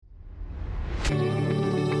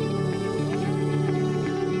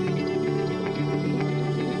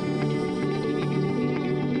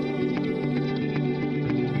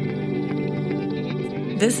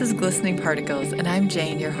This is Glistening Particles, and I'm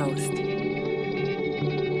Jane, your host.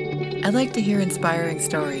 I'd like to hear inspiring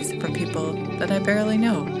stories from people that I barely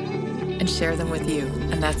know and share them with you,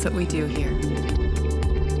 and that's what we do here.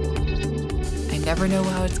 I never know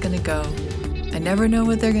how it's going to go. I never know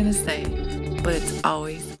what they're going to say, but it's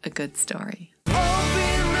always a good story.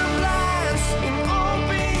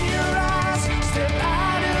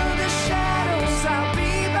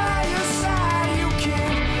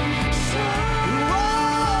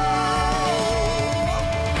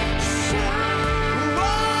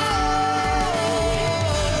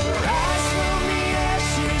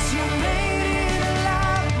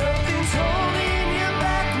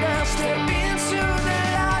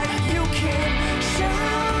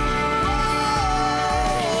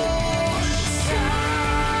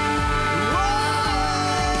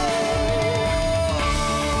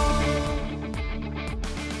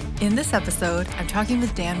 In this episode, I'm talking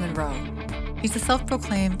with Dan Monroe. He's a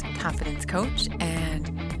self-proclaimed confidence coach,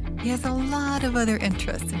 and he has a lot of other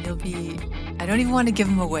interests, and I don't even want to give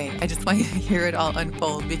them away. I just want you to hear it all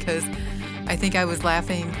unfold, because I think I was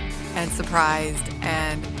laughing and surprised,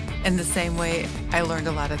 and in the same way, I learned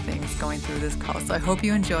a lot of things going through this call. So I hope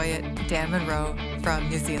you enjoy it. Dan Monroe from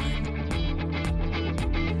New Zealand.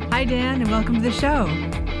 Hi, Dan, and welcome to the show.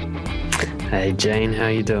 Hey, Jane, how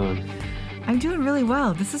you doing? I'm doing really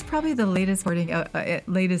well. This is probably the latest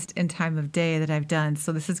latest in time of day that I've done.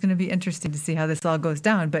 So this is going to be interesting to see how this all goes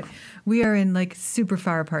down. But we are in like super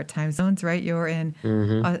far apart time zones, right? You're in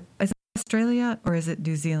is it Australia or is it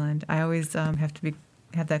New Zealand? I always have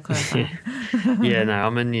that clarified. Yeah, no,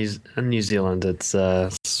 I'm in New Zealand. It's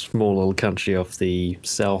a small little country off the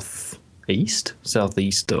southeast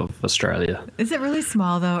of Australia. Is it really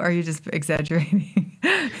small though, or are you just exaggerating?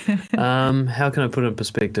 How can I put it in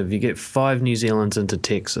perspective? You get 5 New Zealands into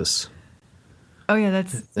Texas. Oh yeah,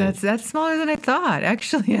 that's smaller than I thought.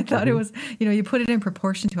 Actually, I thought it was. You put it in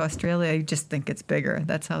proportion to Australia, you just think it's bigger.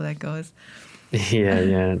 That's how that goes.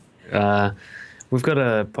 Yeah. We've got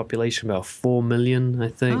a population about 4 million, I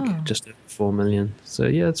think, just over 4 million. So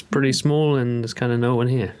yeah, it's pretty small, and there's kind of no one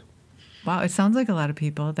here. Wow, it sounds like a lot of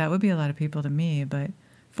people. That would be a lot of people to me, but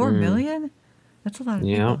 4 million? That's a lot of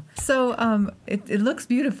people. So it looks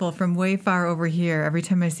beautiful from way far over here. Every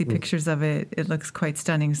time I see pictures of it, it looks quite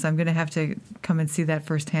stunning. So I'm going to have to come and see that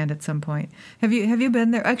firsthand at some point. Have you been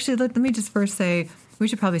there? Actually, let me just first say, we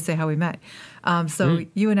should probably say how we met.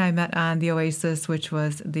 You and I met on the Oasis, which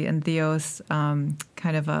was the Entheos,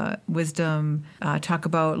 kind of a wisdom, talk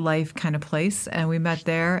about life kind of place. And we met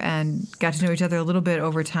there and got to know each other a little bit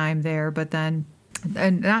over time there. But then,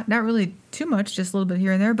 and not really too much, just a little bit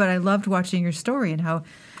here and there. But I loved watching your story and how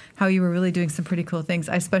you were really doing some pretty cool things.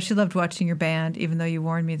 I especially loved watching your band, even though you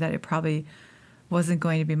warned me that it probably wasn't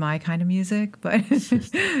going to be my kind of music, but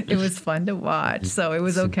it was fun to watch, so it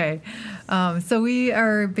was okay. So we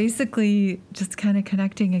are basically just kind of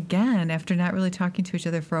connecting again after not really talking to each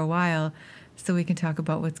other for a while, so we can talk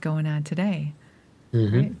about what's going on today.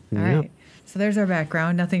 Right? All right. So there's our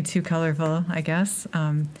background. Nothing too colorful, I guess.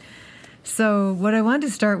 So what I wanted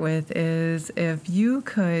to start with is if you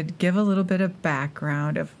could give a little bit of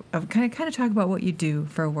background of kind of talk about what you do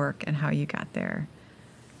for work and how you got there.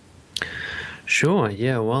 Sure,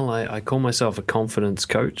 yeah. Well, I call myself a confidence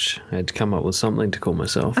coach. I had to come up with something to call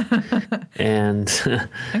myself. And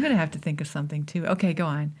I'm going to have to think of something too. Okay, go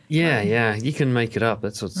on. Yeah. You can make it up.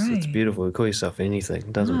 That's what's It's beautiful. You call yourself anything.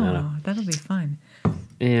 It doesn't matter. That'll be fun.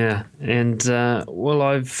 Yeah. And, I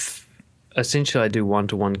do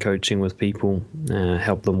one-to-one coaching with people,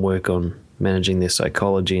 help them work on managing their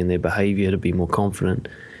psychology and their behavior to be more confident.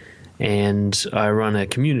 And I run a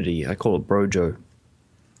community. I call it Brojo.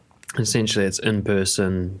 Essentially, it's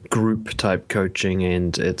in-person group-type coaching,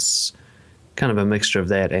 and it's kind of a mixture of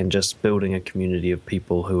that and just building a community of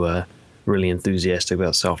people who are really enthusiastic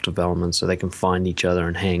about self-development so they can find each other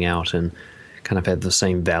and hang out and kind of have the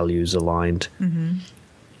same values aligned. Mm-hmm.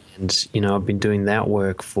 And, I've been doing that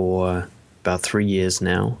work for about 3 years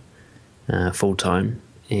now, full-time.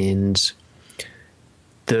 And,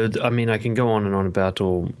 I can go on and on about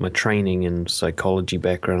all my training and psychology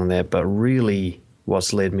background and that, but really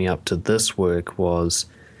what's led me up to this work was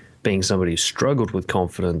being somebody who struggled with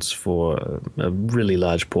confidence for a really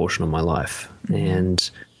large portion of my life. Mm-hmm.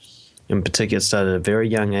 And in particular, it started at a very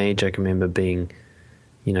young age. I can remember being,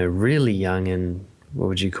 really young in,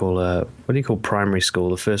 what do you call primary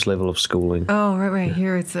school, the first level of schooling. Oh, right.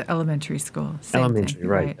 Here it's elementary school. Same elementary, thing.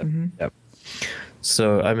 Right. Mm-hmm. Yep.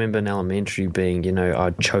 So I remember in elementary being,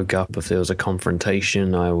 I'd choke up if there was a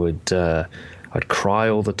confrontation. I'd cry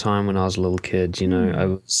all the time when I was a little kid. I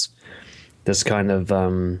was this kind of,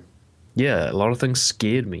 a lot of things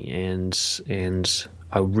scared me, and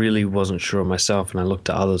I really wasn't sure of myself, and I looked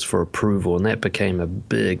to others for approval, and that became a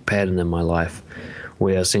big pattern in my life,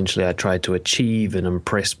 where essentially I tried to achieve and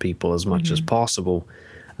impress people as much as possible,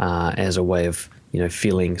 as a way of,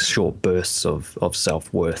 feeling short bursts of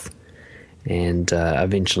self-worth, and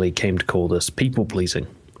eventually came to call this people pleasing,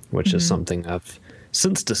 which is something I've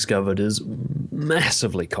since discovered is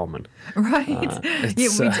massively common. Right.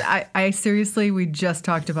 I seriously, we just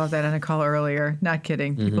talked about that on a call earlier. Not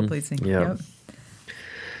kidding. People pleasing. Yep.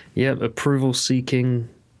 Yep. Approval seeking,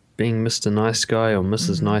 being Mr. Nice Guy or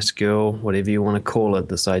Mrs. Nice Girl, whatever you want to call it.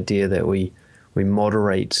 This idea that we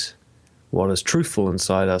moderate what is truthful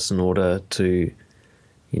inside us in order to,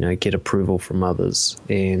 get approval from others.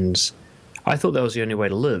 And I thought that was the only way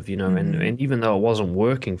to live, and even though it wasn't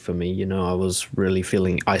working for me, I was really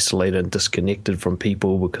feeling isolated and disconnected from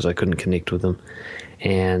people because I couldn't connect with them.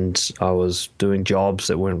 And I was doing jobs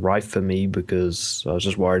that weren't right for me because I was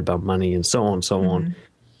just worried about money and so on.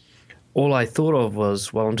 All I thought of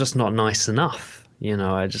was, well, I'm just not nice enough.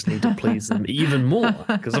 I just need to please them even more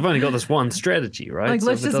because I've only got this one strategy, right? Like,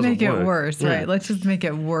 let's just make it worse, right? Let's just make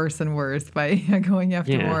it worse and worse by going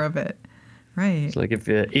after more of it. Right. It's like if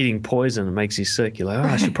you're eating poison, it makes you sick. You're like,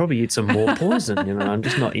 I should probably eat some more poison. I'm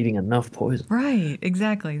just not eating enough poison. Right.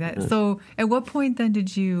 Exactly. So at what point then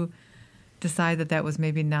did you decide that was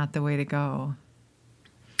maybe not the way to go?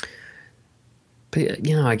 But,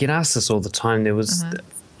 I get asked this all the time. There was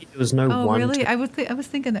no one. Oh, really? I was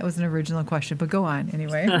thinking that was an original question, but go on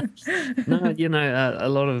anyway. No, a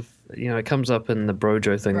lot of, it comes up in the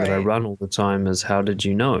Brojo thing that I run all the time is how did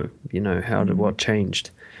you know? What changed?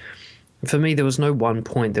 For me, there was no one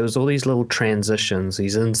point. There was all these little transitions,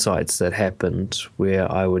 these insights that happened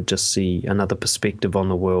where I would just see another perspective on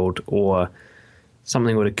the world, or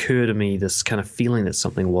something would occur to me, this kind of feeling that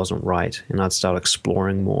something wasn't right, and I'd start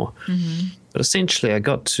exploring more. But essentially, I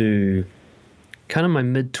got to kind of my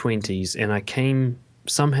mid-20s, and I came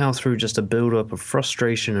somehow through just a build-up of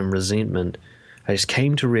frustration and resentment. I just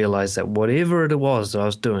came to realize that whatever it was that I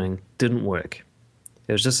was doing didn't work.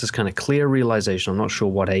 It was just this kind of clear realization. I'm not sure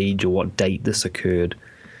what age or what date this occurred,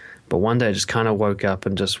 but one day I just kind of woke up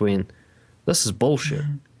and just went, this is bullshit.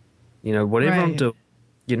 Whatever I'm doing,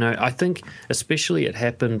 I think especially it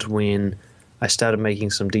happened when I started making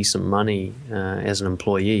some decent money as an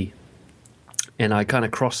employee. And I kind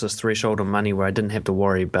of crossed this threshold of money where I didn't have to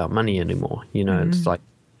worry about money anymore. It's like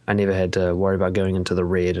I never had to worry about going into the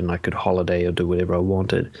red, and I could holiday or do whatever I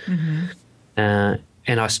wanted. And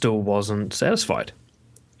I still wasn't satisfied.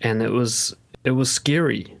 And it was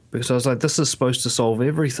scary because I was like, this is supposed to solve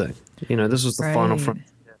everything. This was the final frontier.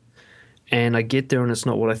 And I get there and it's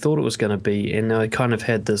not what I thought it was going to be. And I kind of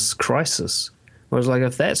had this crisis where I was like,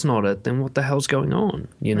 if that's not it, then what the hell's going on?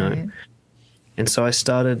 Right. And so I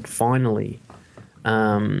started finally,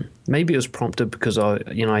 maybe it was prompted because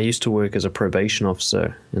I used to work as a probation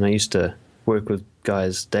officer, and I used to work with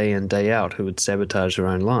guys day in, day out who would sabotage their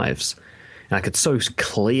own lives. And I could so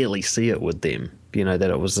clearly see it with them, that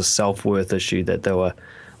it was a self-worth issue, that they were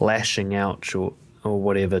lashing out or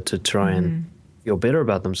whatever to try and feel better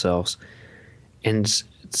about themselves. And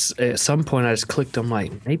at some point I just clicked, I'm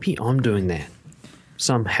like, maybe I'm doing that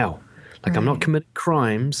somehow. Like I'm not committing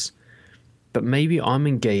crimes, but maybe I'm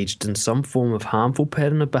engaged in some form of harmful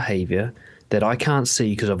pattern of behavior that I can't see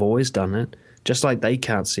because I've always done it, just like they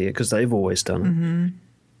can't see it because they've always done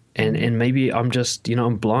it. And maybe I'm just,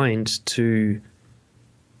 I'm blind to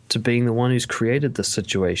being the one who's created this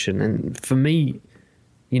situation. And for me,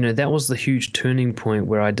 that was the huge turning point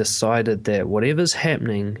where I decided that whatever's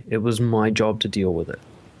happening, it was my job to deal with it.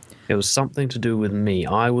 It was something to do with me.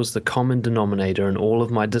 I was the common denominator in all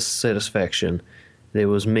of my dissatisfaction. There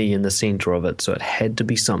was me in the center of it, so it had to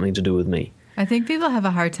be something to do with me. I think people have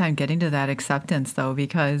a hard time getting to that acceptance, though,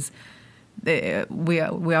 because we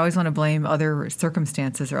always want to blame other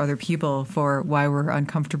circumstances or other people for why we're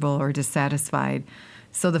uncomfortable or dissatisfied.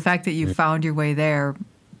 So the fact that you found your way there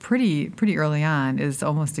pretty early on is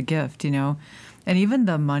almost a gift, And even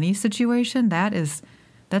the money situation, that's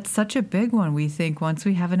such a big one. We think once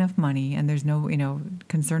we have enough money and there's no,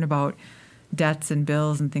 concern about debts and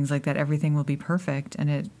bills and things like that, everything will be perfect.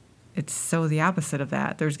 And it's so the opposite of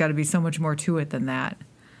that. There's got to be so much more to it than that.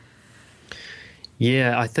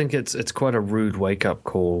 Yeah, I think it's quite a rude wake-up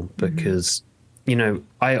call because,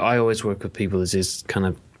 I always work with people as this kind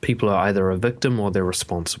of people are either a victim or they're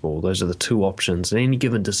responsible. Those are the two options. In any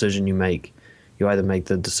given decision you make, you either make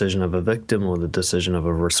the decision of a victim or the decision of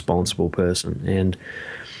a responsible person. And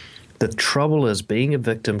the trouble is being a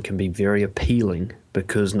victim can be very appealing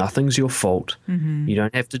because nothing's your fault. You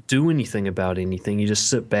don't have to do anything about anything. You just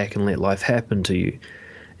sit back and let life happen to you.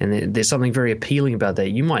 And there's something very appealing about that.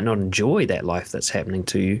 You might not enjoy that life that's happening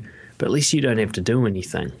to you, but at least you don't have to do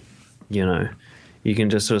anything, you know. You can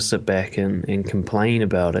just sort of sit back and complain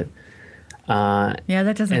about it. Yeah,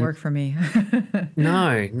 that doesn't work for me.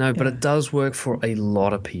 No, but it does work for a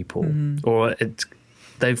lot of people. Or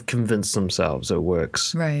they've convinced themselves it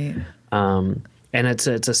works. Right. And it's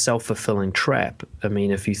a self-fulfilling trap. I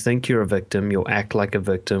mean, if you think you're a victim, you'll act like a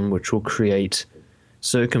victim, which will create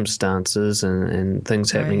circumstances and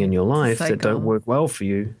things happening in your life that don't work well for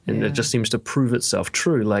you. And it just seems to prove itself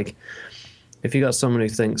true. Like, if you got someone who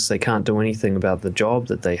thinks they can't do anything about the job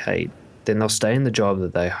that they hate, then they'll stay in the job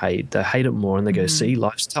that they hate. They hate it more, and they go, see,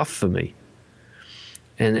 life's tough for me.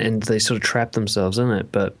 And they sort of trap themselves in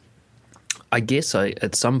it. But I guess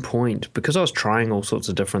at some point, because I was trying all sorts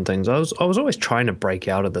of different things, I was always trying to break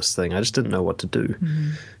out of this thing. I just didn't know what to do.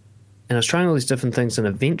 And I was trying all these different things, and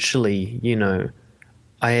eventually, you know,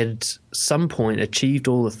 I had some point achieved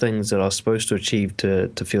all the things that I was supposed to achieve to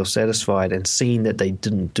feel satisfied, and seen that they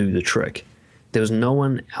didn't do the trick. There was no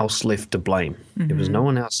one else left to blame. There was no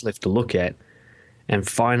one else left to look at. And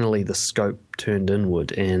finally the scope turned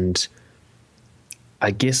inward. And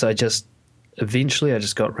I guess eventually I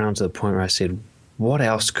just got around to the point where I said, what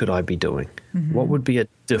else could I be doing? What would be a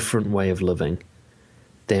different way of living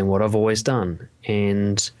than what I've always done?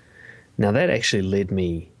 And now that actually led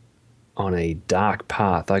me on a dark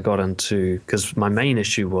path. I got into, because my main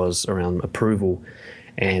issue was around approval.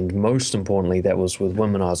 And most importantly, that was with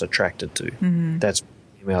women I was attracted to. That's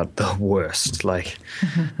about the worst. Like,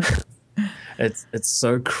 it's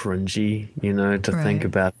so cringy, you know, to think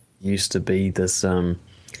about. Used to be this,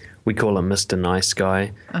 we call him Mr. Nice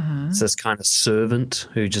Guy. It's this kind of servant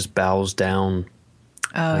who just bows down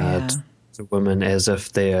to women as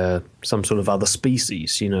if they're some sort of other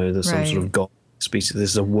species. You know, there's some sort of god species.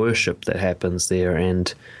 There's a worship that happens there,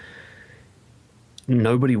 and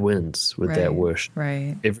nobody wins with that worship.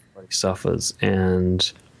 Right. Everybody suffers. And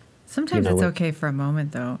sometimes it's okay for a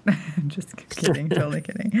moment, though. Just kidding. Totally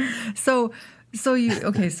kidding. So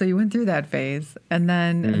you went through that phase, and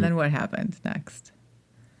then what happened next?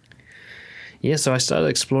 Yeah, so I started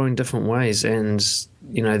exploring different ways, and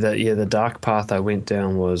you know, the dark path I went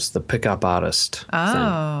down was the pickup artist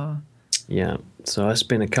thing. Yeah. So I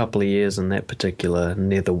spent a couple of years in that particular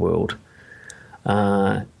netherworld.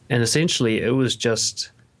 And essentially, it was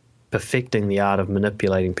just perfecting the art of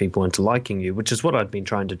manipulating people into liking you, which is what I'd been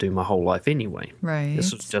trying to do my whole life anyway. Right.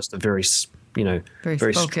 This was just a very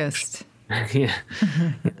focused. Yeah.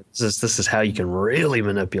 This is how you can really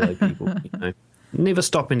manipulate people. You know, never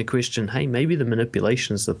stopping to question, hey, maybe the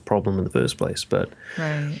manipulation is the problem in the first place. But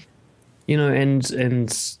you know,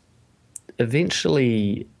 and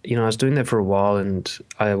eventually, you know, I was doing that for a while, and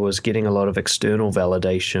I was getting a lot of external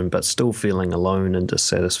validation, but still feeling alone and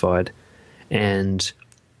dissatisfied. And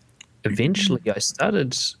eventually I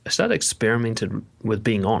started experimenting with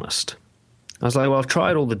being honest. I was like, well, I've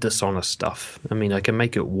tried all the dishonest stuff. I mean, I can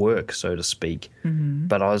make it work, so to speak.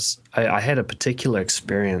 But I had a particular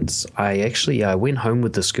experience. I went home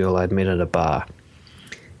with this girl I'd met at a bar,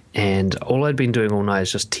 and all I'd been doing all night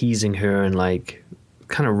is just teasing her and like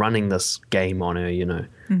kind of running this game on her, you know.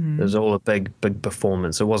 It was all a big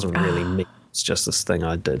performance. It wasn't really me. It's just this thing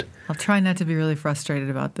I did. I'll try not to be really frustrated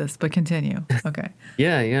about this, but continue. Okay.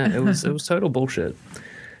 Yeah. It was total bullshit.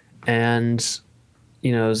 And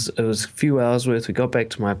you know, it was a few hours worth. We got back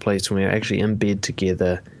to my place, and we were actually in bed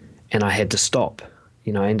together, and I had to stop.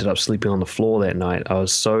 You know, I ended up sleeping on the floor that night. I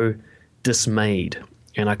was so dismayed,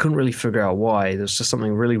 and I couldn't really figure out why. There was just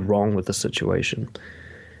something really wrong with the situation.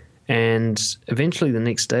 And eventually the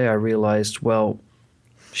next day I realized, well,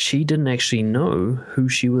 she didn't actually know who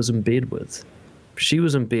she was in bed with. She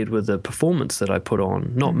was in bed with the performance that I put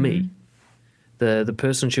on, not me. The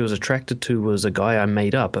person she was attracted to was a guy I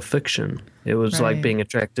made up, a fiction. It was like being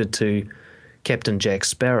attracted to Captain Jack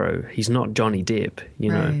Sparrow. He's not Johnny Depp, you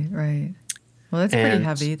know. Right. Well, that's pretty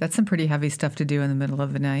heavy. That's some pretty heavy stuff to do in the middle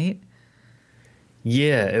of the night.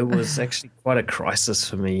 Yeah, it was actually quite a crisis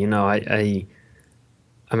for me. You know, I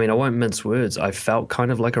mean, I won't mince words. I felt kind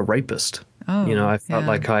of like a rapist. You know, I felt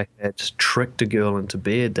like I had tricked a girl into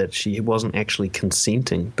bed, that she wasn't actually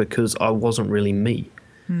consenting because I wasn't really me.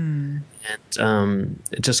 And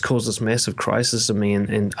it just caused this massive crisis in me.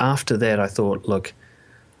 And after that, I thought, look,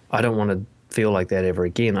 I don't want to feel like that ever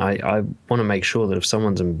again. I want to make sure that if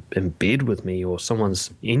someone's in bed with me, or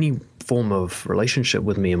someone's any form of relationship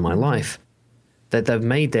with me in my life, that they've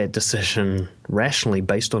made that decision rationally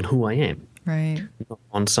based on who I am. Right. Not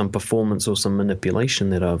on some performance or some manipulation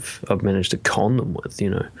that I've managed to con them with, you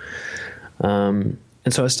know.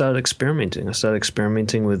 And so I started experimenting. I started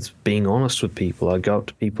experimenting with being honest with people. I'd go up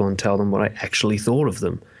to people and tell them what I actually thought of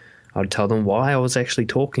them. I'd tell them why I was actually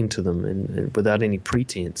talking to them and without any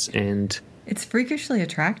pretense. And it's freakishly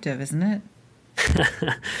attractive, isn't it?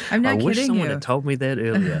 I'm I not wish kidding someone you. had told me that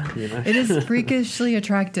earlier. It is freakishly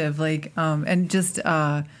attractive, like, and just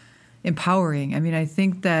empowering. I mean, I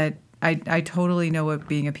think that I totally know what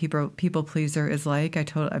being a people pleaser is like.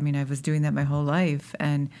 I mean, I was doing that my whole life,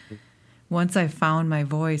 and once I found my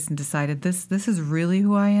voice and decided this is really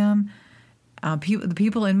who I am. The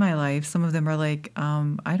people in my life, some of them are like,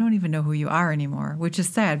 I don't even know who you are anymore, which is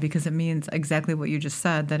sad because it means exactly what you just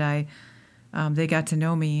said, that they got to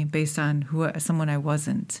know me based on someone I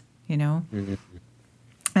wasn't, you know? Mm-hmm.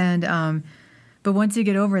 And, but once you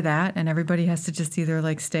get over that, and everybody has to just either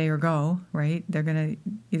like stay or go, right? They're going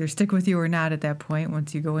to either stick with you or not at that point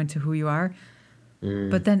once you go into who you are.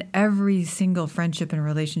 Mm. But then every single friendship and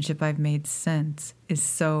relationship I've made since is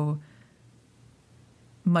so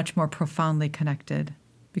much more profoundly connected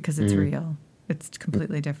because it's real. It's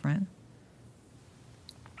completely different.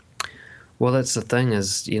 Well, that's the thing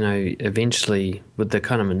is, eventually with the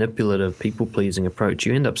kind of manipulative people-pleasing approach,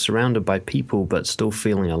 you end up surrounded by people but still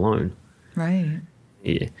feeling alone. Right.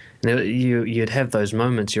 Yeah. Now, you'd have those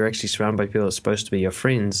moments you're actually surrounded by people that are supposed to be your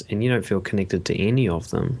friends and you don't feel connected to any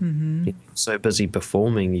of them. Mm-hmm. You're so busy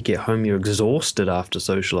performing. You get home, you're exhausted after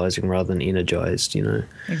socializing rather than energized,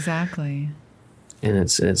 Exactly. And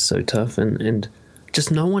it's so tough. And just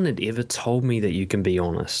no one had ever told me that you can be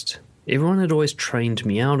honest. Everyone had always trained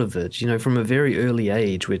me out of it. From a very early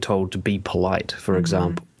age, we're told to be polite, for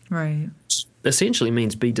example. Right. Which essentially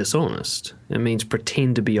means be dishonest. It means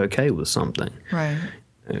pretend to be okay with something. Right.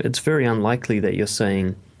 It's very unlikely that you're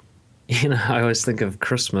saying, I always think of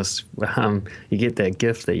Christmas. You get that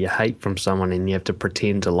gift that you hate from someone and you have to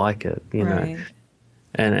pretend to like it, Right.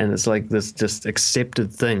 And it's like this just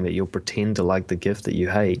accepted thing that you'll pretend to like the gift that you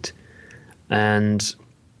hate. And,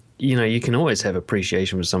 you can always have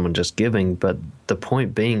appreciation for someone just giving, but the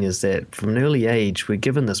point being is that from an early age, we're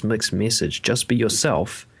given this mixed message, just be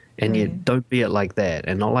yourself, and yet don't be it like that,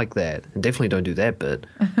 and not like that, and definitely don't do that bit.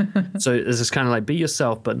 So it's just kind of like, be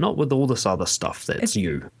yourself, but not with all this other stuff that's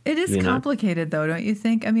you. It is complicated, though, don't you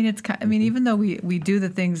think? I mean, even though we do the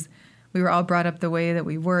things, we were all brought up the way that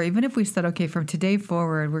we were, even if we said, okay, from today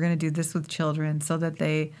forward, we're going to do this with children so that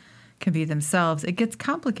they can be themselves, it gets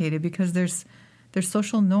complicated because there's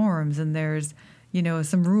social norms and there's,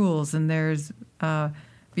 some rules and there's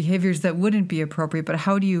behaviors that wouldn't be appropriate. But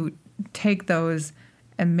how do you take those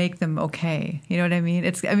and make them okay? You know what I mean?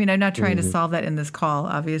 I'm not trying to solve that in this call,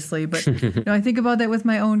 obviously, but I think about that with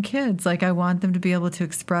my own kids. Like, I want them to be able to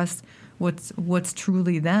express what's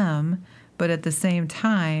truly them, but at the same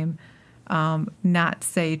time, not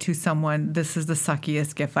say to someone, "This is the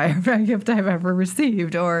suckiest gift I've ever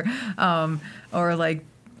received," or not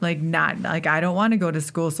like, I don't want to go to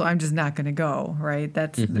school, so I'm just not going to go. Right?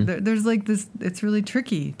 That's there's like this. It's really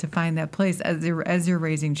tricky to find that place as you're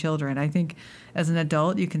raising children. I think as an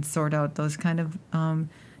adult you can sort out those kind of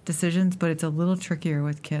decisions, but it's a little trickier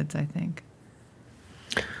with kids, I think.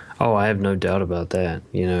 Oh, I have no doubt about that.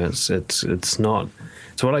 It's not.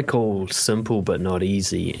 It's what I call simple but not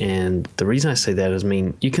easy. And the reason I say that is,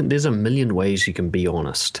 there's a million ways you can be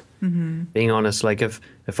honest. Mm-hmm. Being honest, like if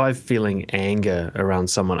I'm feeling anger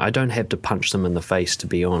around someone, I don't have to punch them in the face to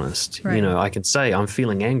be honest. Right. I can say I'm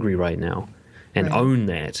feeling angry right now and own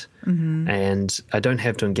that. Mm-hmm. And I don't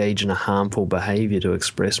have to engage in a harmful behavior to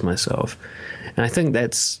express myself. And I think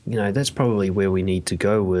that's probably where we need to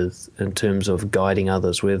go with in terms of guiding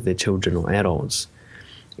others, whether they're children or adults,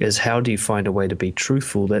 is how do you find a way to be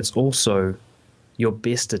truthful that's also your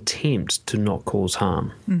best attempt to not cause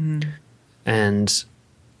harm. Mm-hmm. And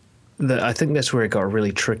I think that's where it got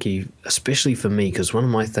really tricky, especially for me, because one of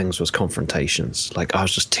my things was confrontations. Like, I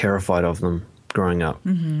was just terrified of them growing up.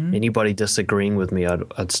 Mm-hmm. Anybody disagreeing with me,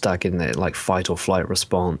 I'd stuck in that like fight or flight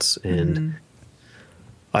response, and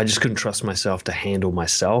I just couldn't trust myself to handle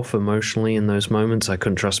myself emotionally in those moments. I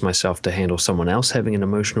couldn't trust myself to handle someone else having an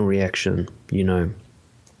emotional reaction,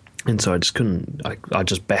 and so I just couldn't. I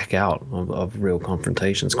just back out of real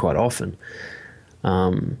confrontations quite often,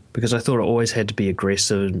 because I thought it always had to be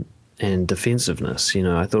aggressive and defensiveness.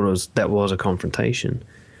 I thought that was a confrontation.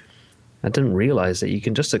 I didn't realize that you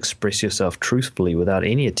can just express yourself truthfully without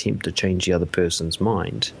any attempt to change the other person's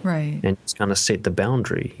mind. Right. And just kind of set the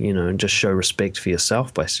boundary, and just show respect for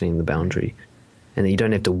yourself by setting the boundary. And you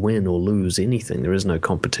don't have to win or lose anything. There is no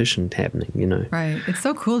competition happening, Right. It's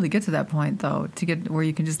so cool to get to that point, though, to get where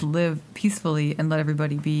you can just live peacefully and let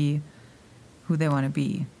everybody be who they want to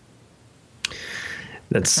be.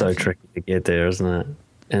 That's so tricky to get there, isn't it?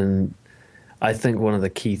 And I think one of the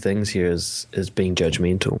key things here is being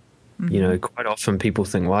judgmental. Quite often people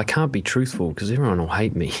think, well, I can't be truthful because everyone will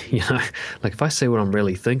hate me. Like if I say what I'm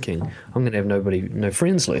really thinking, I'm going to have no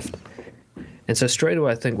friends left. And so straight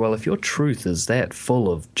away I think, well, if your truth is that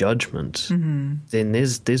full of judgment, then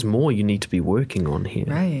there's more you need to be working on here.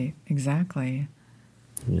 Right, exactly.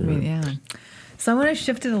 Yeah. I mean, yeah. So I want to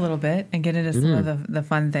shift it a little bit and get into some of the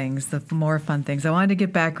fun things, the more fun things. I wanted to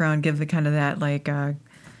get background, give the kind of that like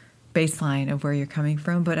baseline of where you're coming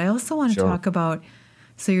from. But I also want to talk about,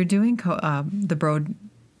 so you're doing the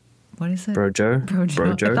what is it? Brojo.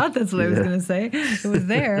 I thought that's what I was going to say. It was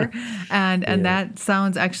there. And that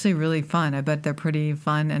sounds actually really fun. I bet they're pretty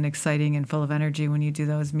fun and exciting and full of energy when you do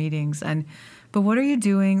those meetings. But what are you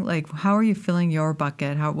doing? Like, how are you filling your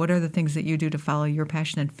bucket? What are the things that you do to follow your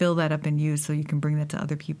passion and fill that up in you so you can bring that to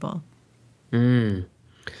other people? Yeah,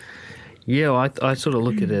 well, I sort of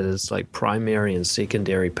look at it as like primary and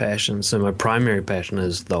secondary passion. So my primary passion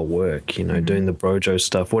is the work, doing the Brojo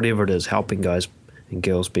stuff, whatever it is, helping guys and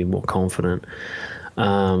girls be more confident.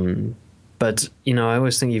 But, I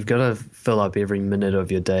always think you've got to fill up every minute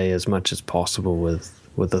of your day as much as possible with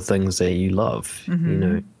the things that you love,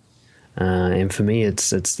 and for me,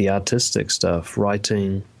 it's the artistic stuff,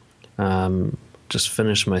 writing. Just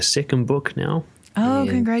finished my second book now. Oh,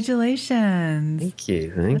 congratulations. Thank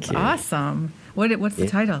you. That's awesome. What's the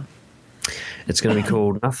title? It's going to be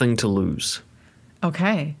called Nothing to Lose.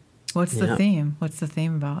 Okay. What's the theme? What's the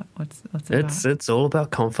theme about? What's it about? It's all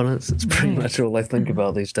about confidence. It's pretty much all I think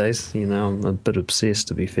about these days. I'm a bit obsessed,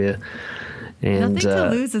 to be fair. And Nothing to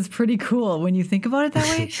lose is pretty cool when you think about it that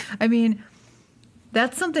way. I mean,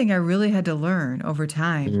 that's something I really had to learn over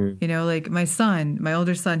time. Like my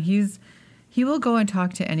older son, he will go and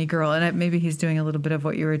talk to any girl, and maybe he's doing a little bit of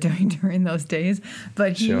what you were doing during those days.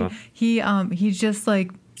 But he's just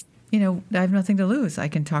like, I have nothing to lose. I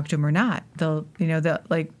can talk to them or not. They'll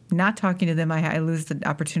like not talking to them, I lose the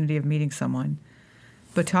opportunity of meeting someone.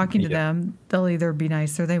 But talking to them, they'll either be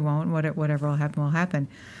nice or they won't. Whatever will happen, will happen.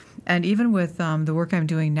 And even with the work I'm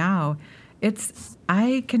doing now,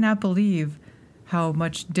 I cannot believe how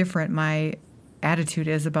much different my attitude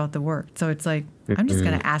is about the work. So it's like, I'm just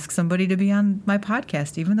going to ask somebody to be on my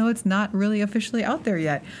podcast, even though it's not really officially out there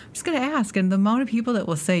yet. I'm just going to ask. And the amount of people that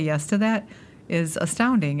will say yes to that is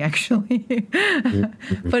astounding, actually.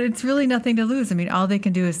 But it's really nothing to lose. I mean, all they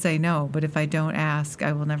can do is say no. But if I don't ask,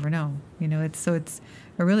 I will never know. It's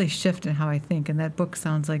a really shift in how I think. And that book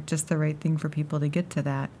sounds like just the right thing for people to get to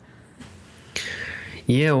that.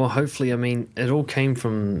 Yeah, well, hopefully, I mean, it all came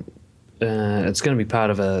from... it's going to be part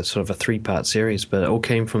of a sort of a 3-part series, but it all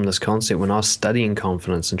came from this concept when I was studying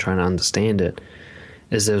confidence and trying to understand it.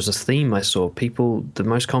 There was a theme I saw. The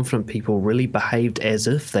most confident people really behaved as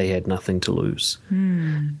if they had nothing to lose.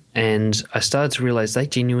 And I started to realize they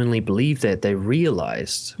genuinely believed that. They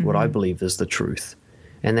realized what I believe is the truth.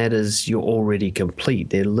 And that is, you're already complete.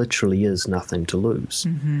 There literally is nothing to lose.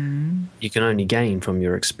 You can only gain from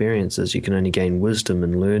your experiences. You can only gain wisdom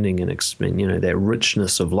and learning and that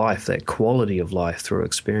richness of life, that quality of life through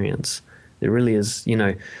experience. There really is,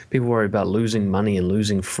 people worry about losing money and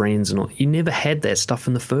losing friends and all. You never had that stuff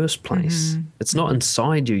in the first place. It's not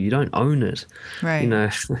inside you. You don't own it. Right.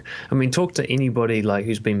 I mean, talk to anybody like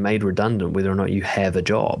who's been made redundant, whether or not you have a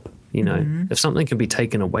job. If something can be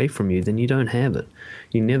taken away from you, then you don't have it.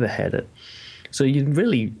 You never had it. So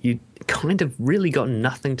you kind of really got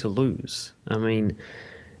nothing to lose. I mean,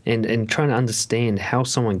 and trying to understand how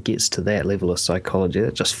someone gets to that level of psychology,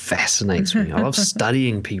 that just fascinates me. I love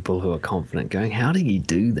studying people who are confident, going, how do you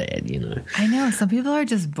do that, I know. Some people are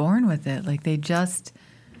just born with it. Like they just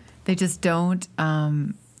don't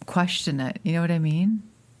question it. You know what I mean?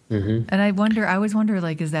 And I always wonder,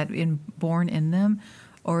 like, is that born in them,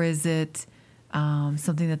 or is it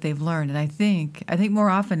something that they've learned? And I think more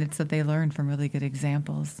often it's that they learn from really good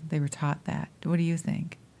examples. They were taught that. What do you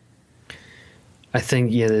think? I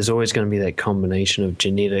think, there's always going to be that combination of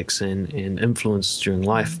genetics and influence during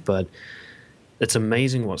life, but it's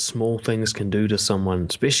amazing what small things can do to someone,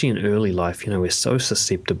 especially in early life. We're so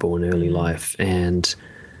susceptible in early life, and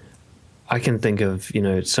I can think of,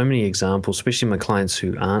 so many examples, especially my clients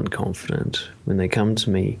who aren't confident. When they come to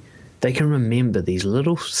me, they can remember these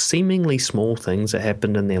little seemingly small things that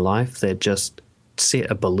happened in their life that just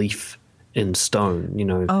set a belief in stone,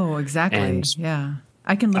 Oh, exactly. And yeah.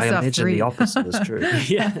 I can list off 3. I imagine the opposite is true.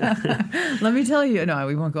 Yeah. Let me tell you. No,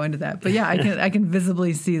 we won't go into that. But yeah, I can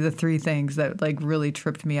visibly see the 3 things that like really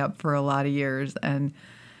tripped me up for a lot of years, and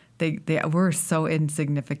they were so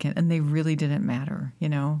insignificant, and they really didn't matter,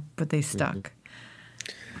 but they stuck.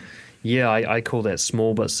 Yeah, I call that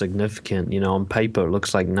small but significant. On paper it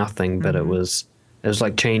looks like nothing, but it was It was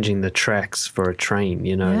like changing the tracks for a train,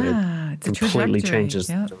 you know. Yeah, It it's a completely trajectory. changes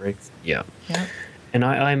Yep. the direction. Yeah. Yep. And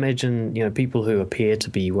I imagine, you know, people who appear to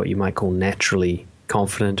be what you might call naturally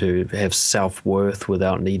confident, who have self-worth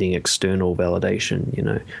without needing external validation, you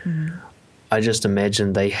know. Mm-hmm. I just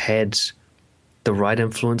imagine they had the right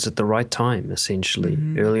influence at the right time, essentially.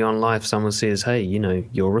 Mm-hmm. Early on in life, someone says, hey, you know,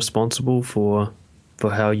 you're responsible for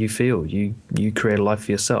how you feel. You create a life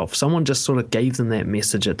for yourself. Someone just sort of gave them that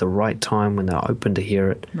message at the right time when they're open to hear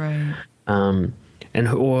it. Right.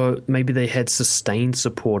 Or maybe they had sustained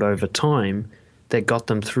support over time that got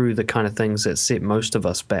them through the kind of things that set most of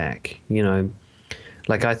us back. You know,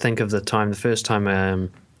 like I think of the first time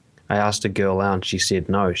I asked a girl out and she said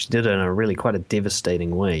no. She did it in a really quite a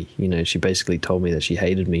devastating way. You know, she basically told me that she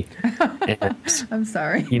hated me. And, I'm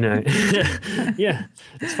sorry. you know, yeah,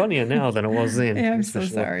 it's funnier now than it was then. Yeah, I'm so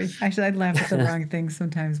sorry. Actually, I'd laugh at the wrong things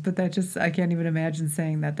sometimes, but I can't even imagine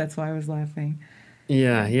saying that. That's why I was laughing.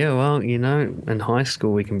 Yeah. Well, you know, in high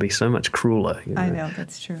school we can be so much crueler. You know? I know,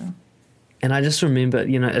 that's true. And I just remember,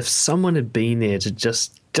 you know, if someone had been there to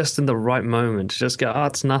just in the right moment, to just go, oh,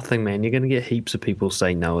 it's nothing, man. You're going to get heaps of people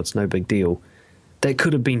say, no, it's no big deal. That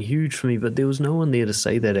could have been huge for me, but there was no one there to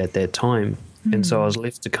say that at that time. And so I was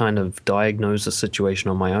left to kind of diagnose the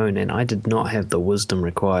situation on my own, and I did not have the wisdom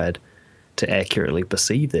required to accurately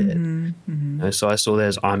perceive that. You know, so I saw that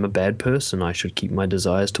as, I'm a bad person. I should keep my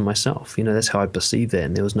desires to myself. You know, that's how I perceived that,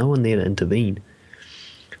 and there was no one there to intervene.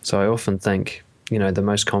 So I often think, you know, the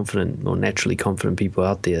most confident or naturally confident people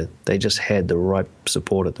out there, they just had the right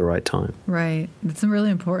support at the right time. Right. That's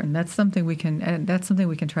really important. That's something we can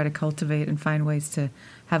try to cultivate and find ways to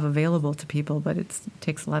have available to people, but it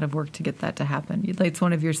takes a lot of work to get that to happen. It's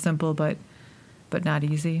one of your simple but not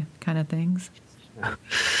easy kind of things.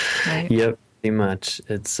 Right? Yep, pretty much.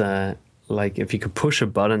 It's like if you could push a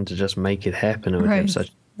button to just make it happen, it would have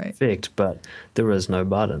such an effect, but there is no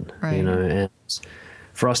button, you know, and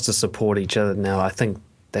for us to support each other now, I think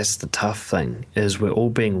that's the tough thing, is we're all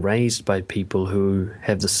being raised by people who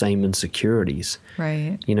have the same insecurities.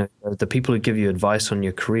 Right. You know, the people who give you advice on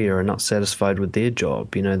your career are not satisfied with their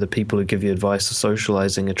job. You know, the people who give you advice of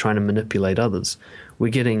socializing are trying to manipulate others.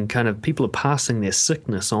 We're getting people are passing their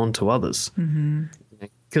sickness on to others.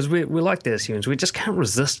 Because we're like that as humans. We just can't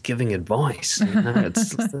resist giving advice. You know,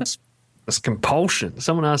 it's this compulsion.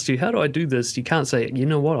 Someone asks you, how do I do this? You can't say, you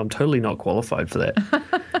know what, I'm totally not qualified for that.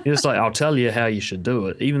 You're just like, I'll tell you how you should do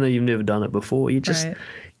it, even though you've never done it before.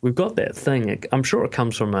 We've got that thing. I'm sure it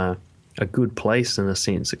comes from a good place in a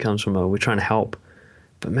sense. It comes from we're trying to help.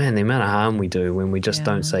 But man, the amount of harm we do when we just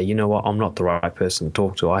don't say, you know what, I'm not the right person to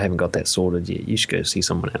talk to. I haven't got that sorted yet. You should go see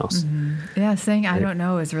someone else. Yeah, saying I don't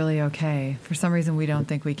know is really okay. For some reason we don't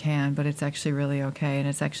think we can, but it's actually really okay, and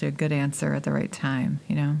it's actually a good answer at the right time,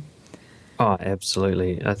 you know? Oh,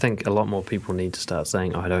 absolutely. I think a lot more people need to start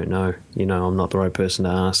saying, I don't know. You know, I'm not the right person to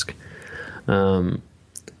ask.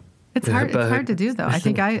 It's hard. It's hard to do, though. I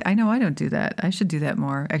think I know I don't do that. I should do that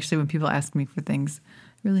more. Actually, when people ask me for things,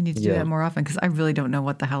 I really need to do that more often, because I really don't know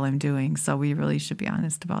what the hell I'm doing. So we really should be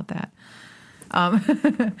honest about that. I'm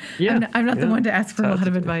not the one to ask for a lot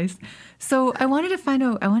of advice. So I wanted to find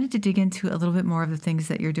out. I wanted to dig into a little bit more of the things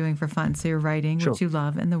that you're doing for fun. So you're writing, which you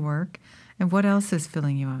love, and the work. And what else is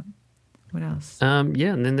filling you up? What else? And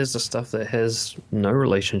then there's the stuff that has no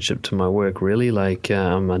relationship to my work, really. Like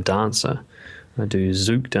I'm a dancer. I do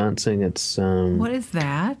zouk dancing. It's what is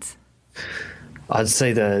that? I'd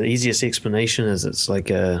say the easiest explanation is it's like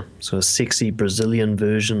a sort of sexy Brazilian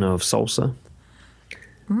version of salsa.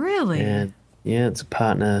 Really? And yeah, it's a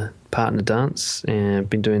partner dance, and I've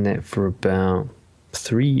been doing that for about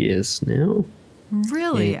 3 years now.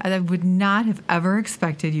 Really? Yeah. I would not have ever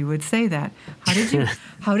expected you would say that.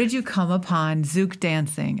 How did you come upon zouk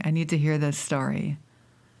dancing? I need to hear this story.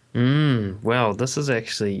 Well, this is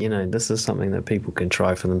actually, this is something that people can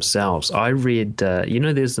try for themselves. I read,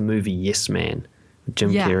 there's the movie Yes Man with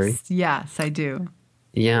Jim Carrey. Yes, I do.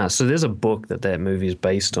 Yeah, so there's a book that movie is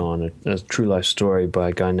based on, a true life story by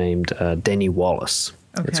a guy named Danny Wallace.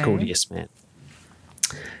 Okay. It's called Yes Man.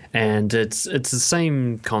 And it's the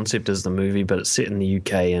same concept as the movie, but it's set in the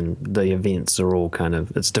UK, and the events are all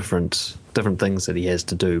it's different things that he has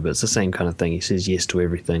to do, but it's the same kind of thing. He says yes to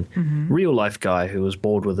everything. Mm-hmm. Real life guy who was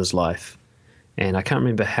bored with his life, and I can't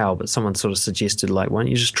remember how, but someone sort of suggested, like, why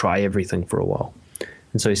don't you just try everything for a while?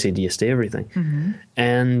 And so he said yes to everything. Mm-hmm.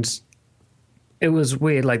 And it was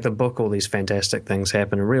weird, like the book, all these fantastic things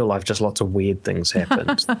happen. In real life, just lots of weird things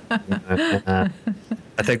happened. I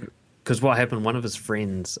think, because what happened, one of his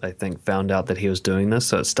friends, I think, found out that he was doing this.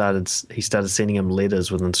 So he started sending him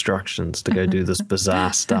letters with instructions to go do this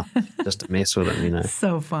bizarre stuff just to mess with him, you know.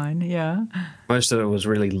 So fun, yeah. Most of it was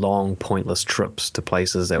really long, pointless trips to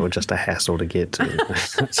places that were just a hassle to get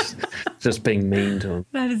to. Just being mean to him.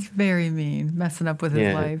 That is very mean, messing up with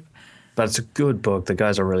his life. But it's a good book. The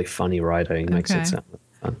guy's a really funny writer. He makes it sound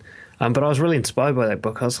fun. But I was really inspired by that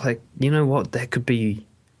book. I was like, you know what? That could be...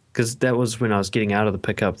 Because that was when I was getting out of the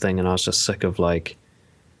pickup thing and I was just sick of like,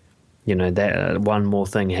 you know, that one more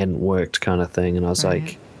thing hadn't worked kind of thing. And I was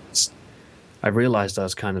like, I realized I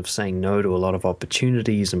was kind of saying no to a lot of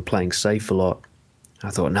opportunities and playing safe a lot. I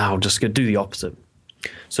thought, no, I'll just go do the opposite.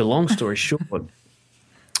 So long story short,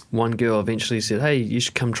 one girl eventually said, hey, you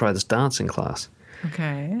should come try this dancing class.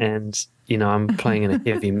 Okay. And, you know, I'm playing in a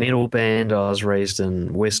heavy metal band. I was raised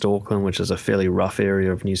in West Auckland, which is a fairly rough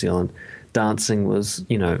area of New Zealand. Dancing was,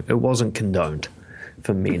 you know, it wasn't condoned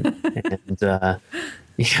for men. And,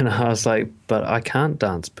 you know, I was like, but I can't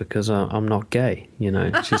dance because I'm not gay, you know.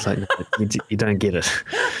 She's like, no, you don't get it.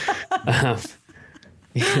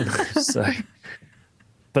 You know, so,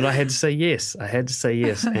 but I had to say yes.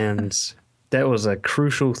 And that was a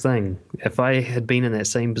crucial thing. If I had been in that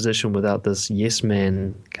same position without this yes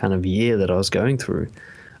man kind of year that I was going through,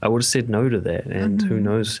 I would have said no to that. And who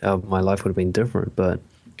knows how my life would have been different. But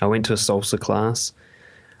I went to a salsa class.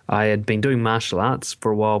 I had been doing martial arts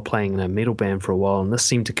for a while, playing in a metal band for a while, and this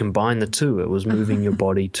seemed to combine the two. It was moving your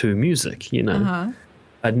body to music, you know.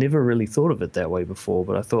 I'd never really thought of it that way before,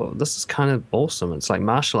 but I thought, this is kind of awesome. It's like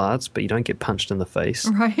martial arts, but you don't get punched in the face.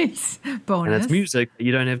 Right. Bonus. And it's music, but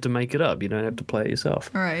you don't have to make it up. You don't have to play it yourself.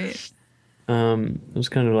 Right. It was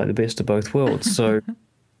kind of like the best of both worlds. So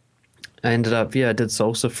I ended up, I did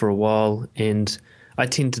salsa for a while, and I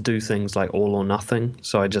tend to do things like all or nothing.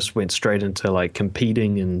 So I just went straight into like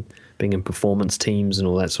competing and being in performance teams and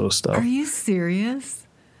all that sort of stuff. Are you serious?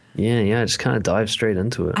 Yeah, I just kind of dived straight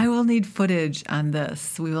into it. I will need footage on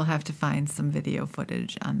this. We will have to find some video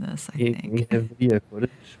footage on this, I think. We have video footage.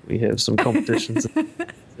 We have some competitions.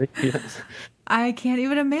 I can't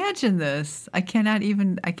even imagine this. I can't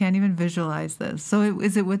even visualize this. So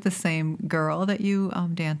is it with the same girl that you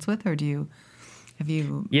dance with, or have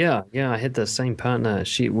you? Yeah, I had the same partner.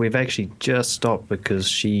 We've actually just stopped because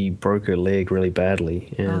she broke her leg really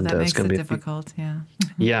badly, and that makes it's going it to be difficult.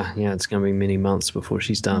 Yeah, it's going to be many months before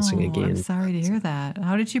she's dancing again. I'm sorry to hear that.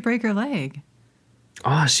 How did she break her leg?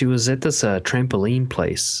 She was at this trampoline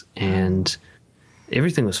place, and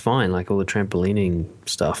everything was fine. Like all the trampolining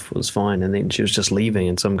stuff was fine, and then she was just leaving,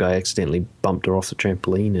 and some guy accidentally bumped her off the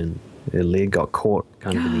trampoline, and her leg got caught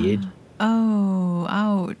kind of in the edge. Oh,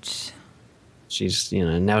 ouch. She's,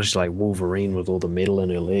 now she's like Wolverine with all the metal in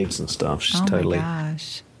her legs and stuff. She's totally. Oh my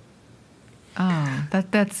gosh. Oh,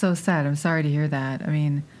 that's so sad. I'm sorry to hear that. I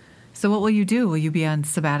mean, so what will you do? Will you be on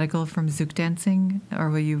sabbatical from Zouk dancing, or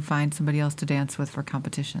will you find somebody else to dance with for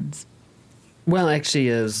competitions? Well, actually,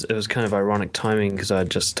 it was kind of ironic timing because I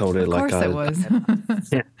just told her Of course it was.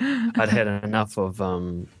 I'd had enough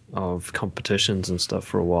of competitions and stuff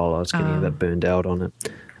for a while. I was getting a bit burned out on it.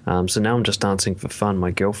 So now I'm just dancing for fun.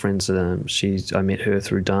 My girlfriend's, I met her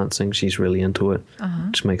through dancing. She's really into it,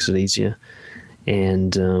 which makes it easier.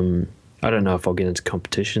 And I don't know if I'll get into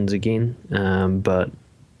competitions again, but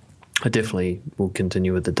I definitely will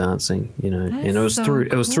continue with the dancing. And it was through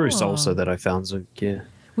salsa that I found Zouk. Yeah.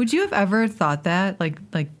 Would you have ever thought that, like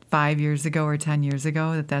 5 years ago or 10 years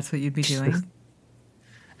ago, that that's what you'd be doing?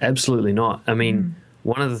 Absolutely not. I mean.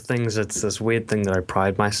 One of the things that's this weird thing that I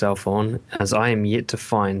pride myself on is I am yet to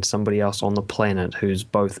find somebody else on the planet who's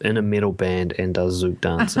both in a metal band and does Zouk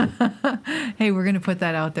dancing. Hey, we're going to put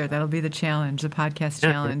that out there. That'll be the challenge, the podcast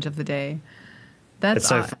challenge of the day. That's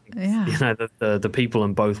so funny. Yeah. The people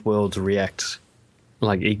in both worlds react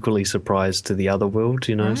like equally surprised to the other world,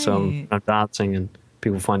 Right. So I'm dancing and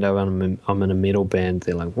people find out I'm in a metal band.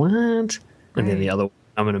 They're like, what? And then the other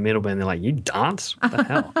I'm in a metal band. They're like, you dance? What the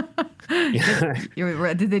hell?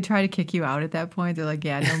 Did they try to kick you out at that point? They're like,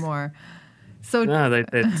 yeah, no more. So no,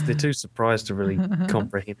 they're too surprised to really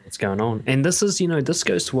comprehend what's going on. And this is, this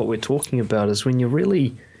goes to what we're talking about is when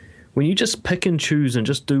you just pick and choose and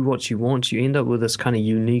just do what you want, you end up with this kind of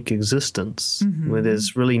unique existence where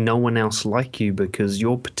there's really no one else like you because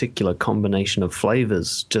your particular combination of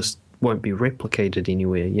flavors just won't be replicated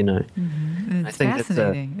anywhere, And it's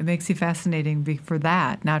fascinating. It makes you fascinating for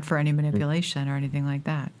that, not for any manipulation or anything like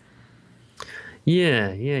that.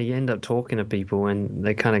 Yeah. You end up talking to people and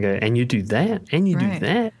they kind of go, and you do that, and you do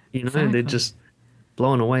that. Exactly. They're just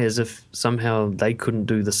blown away as if somehow they couldn't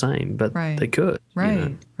do the same, but they could.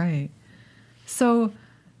 Right. So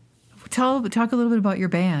talk a little bit about your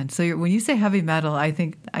band. So when you say heavy metal, I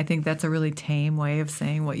think that's a really tame way of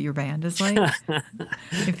saying what your band is like.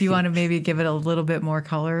 If you want to maybe give it a little bit more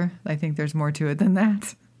color, I think there's more to it than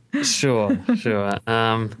that. Sure.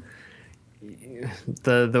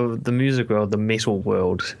 The music world, the metal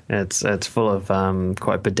world, it's full of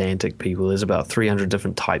quite pedantic people. There's about 300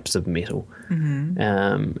 different types of metal.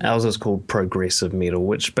 Ours is called progressive metal,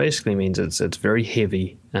 which basically means it's very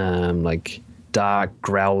heavy, like dark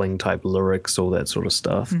growling type lyrics, all that sort of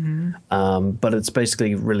stuff. But it's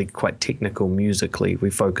basically really quite technical musically. We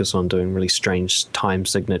focus on doing really strange time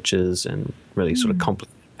signatures and really sort of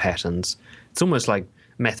complicated patterns. It's almost like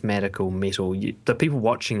mathematical metal. The people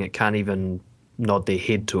watching it can't even nod their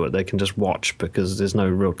head to it. They can just watch because there's no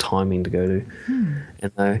real timing to go to.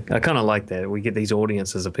 And I kind of like that. We get these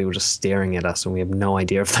audiences of people just staring at us and we have no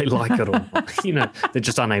idea if they like it or not. They're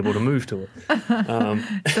just unable to move to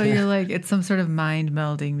it. So you're like, it's some sort of mind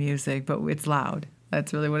melding music, but it's loud.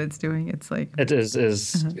 That's really what it's doing. It's like it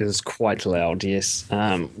is quite loud. Yes.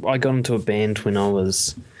 I got into a band when I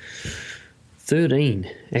was 13.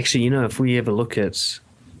 Actually, if we ever look at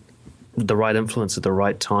the right influence at the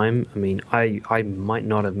right time, I mean, I might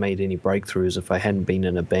not have made any breakthroughs if I hadn't been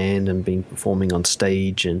in a band and been performing on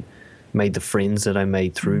stage and made the friends that I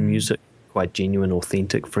made through music, quite genuine,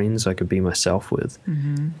 authentic friends I could be myself with.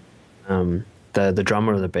 The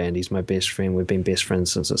drummer of the band, he's my best friend. We've been best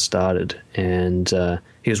friends since it started. And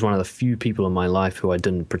he was one of the few people in my life who I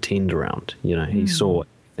didn't pretend around. He saw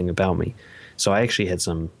everything about me. So I actually had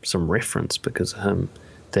some reference because of him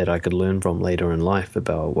that I could learn from later in life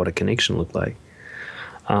about what a connection looked like.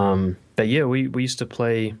 But yeah, we used to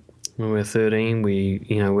play when we were 13. We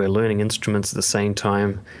were learning instruments at the same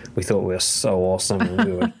time. We thought we were so awesome and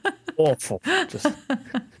we were awful, just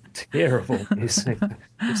terrible music.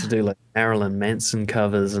 We used to do like Marilyn Manson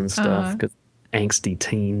covers and stuff because angsty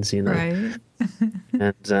teens, Right.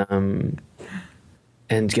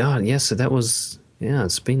 and God, yeah, so that was,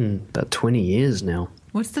 it's been about 20 years now.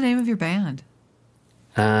 What's the name of your band?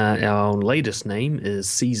 Our latest name is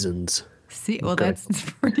Seasons. That's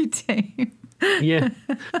pretty tame. Yeah.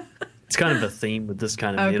 It's kind of a theme with this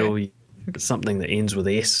kind of metal. Something that ends with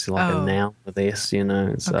S, like a noun with S, I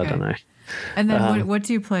don't know. And then what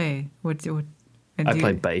do you play? I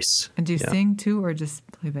play bass. And do you sing too or just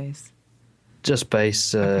play bass? Just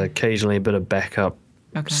bass, occasionally a bit of backup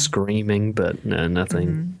screaming, but no,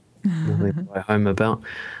 nothing to write home about.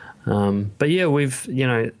 But yeah, we've,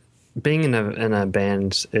 being in a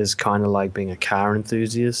band is kind of like being a car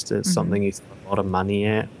enthusiast. It's something you throw a lot of money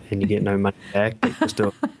at and you get no money back, but you just do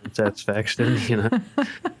it for satisfaction,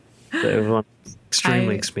 So everyone's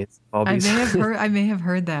extremely expensive hobbies. I may have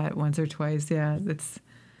heard that once or twice. Yeah, it's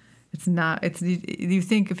not. You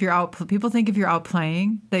think people think if you're out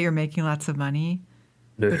playing that you're making lots of money.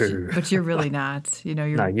 No. But you're really not. No,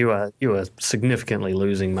 you are significantly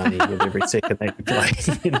losing money with every second that you play.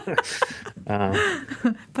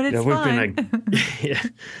 But it's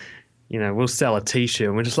fun. We'll sell a T-shirt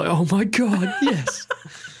and we're just like, oh my God, yes.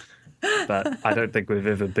 But I don't think we've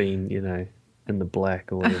ever been, in the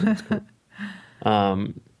black or whatever it's called.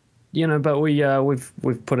 But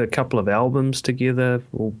we've put a couple of albums together,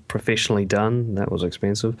 all professionally done. That was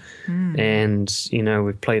expensive, and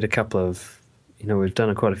we've played a couple of. We've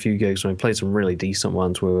done quite a few gigs and we've played some really decent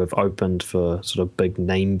ones where we've opened for sort of big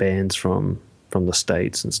name bands from the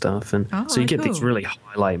States and stuff. And so you get these really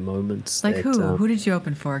highlight moments. Like who? Who did you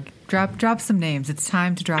open for? Drop some names. It's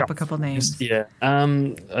time to drop a couple names. Yeah.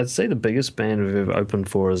 I'd say the biggest band we've ever opened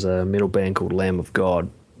for is a metal band called Lamb of God.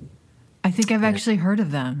 I think I've actually heard of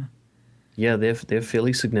them. Yeah, they're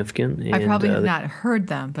fairly significant. And, I probably have not heard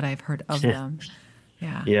them, but I've heard of them.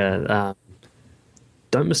 Yeah. Yeah.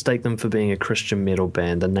 Don't mistake them for being a Christian metal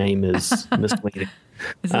band. The name is misleading.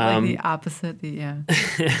 Is it like the opposite? Yeah.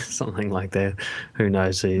 Something like that. Who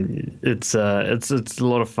knows? It's a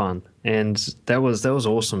lot of fun, and that was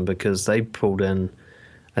awesome because they pulled in.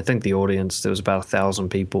 I think the audience, there was about 1,000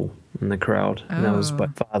 people in the crowd, and that was by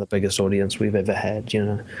far the biggest audience we've ever had.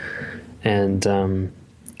 And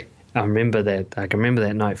I remember that. I can remember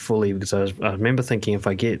that night fully because I remember thinking if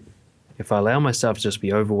I allow myself to just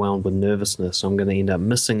be overwhelmed with nervousness, I'm going to end up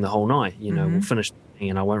missing the whole night. We'll finish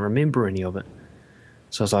and I won't remember any of it.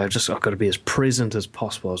 So I was like, I've got to be as present as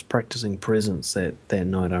possible. I was practicing presence that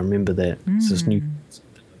night. I remember that. It's this new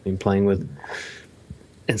I've been playing with.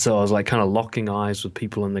 And so I was like kind of locking eyes with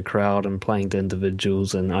people in the crowd and playing to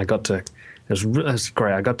individuals. And it was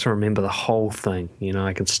great. I got to remember the whole thing.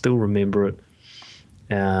 I can still remember it.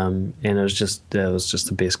 And it was just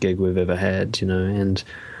the best gig we've ever had, and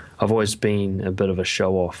I've always been a bit of a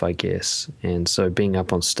show off, I guess. And so being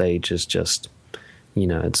up on stage is just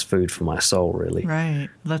it's food for my soul, really. Right.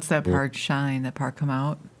 Lets that part shine, that part come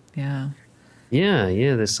out. Yeah. Yeah,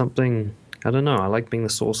 yeah. There's something, I don't know. I like being the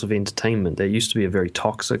source of entertainment. That used to be a very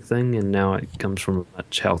toxic thing, and now it comes from a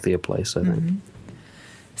much healthier place, I think.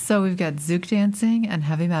 So we've got Zouk dancing and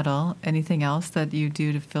heavy metal. Anything else that you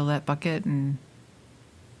do to fill that bucket and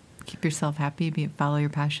keep yourself happy, follow your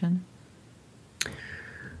passion?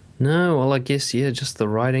 No, well, I guess, yeah, just the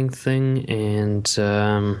writing thing, and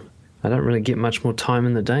I don't really get much more time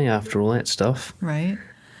in the day after all that stuff. Right.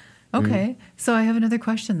 Okay. So I have another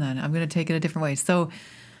question then. I'm going to take it a different way. So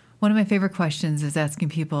one of my favorite questions is asking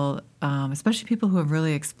people, especially people who have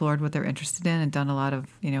really explored what they're interested in and done a lot of,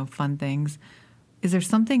 fun things. Is there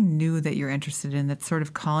something new that you're interested in that's sort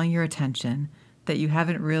of calling your attention that you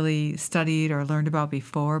haven't really studied or learned about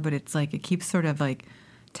before, but it's like it keeps sort of like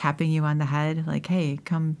tapping you on the head, like, hey,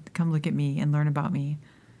 come look at me and learn about me?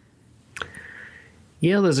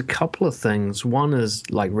 Yeah, there's a couple of things. One is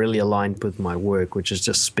like really aligned with my work, which is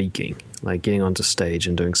just speaking, like getting onto stage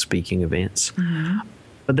and doing speaking events.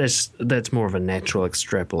 But that's more of a natural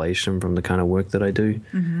extrapolation from the kind of work that I do.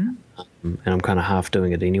 And I'm kind of half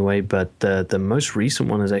doing it anyway. But the most recent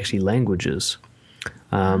one is actually languages.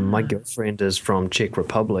 My girlfriend is from Czech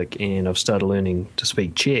Republic, and I've started learning to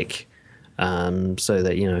speak Czech so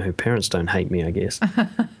that, her parents don't hate me, I guess.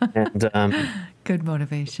 And good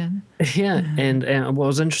motivation. Yeah, and what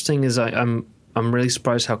was interesting is I'm really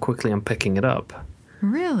surprised how quickly I'm picking it up.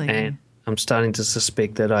 Really? And I'm starting to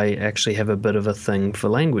suspect that I actually have a bit of a thing for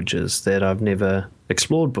languages that I've never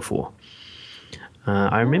explored before.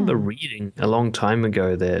 I remember reading a long time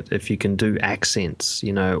ago that if you can do accents,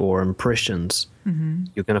 or impressions,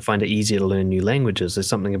 you're going to find it easier to learn new languages. There's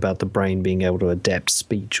something about the brain being able to adapt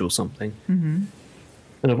speech or something. And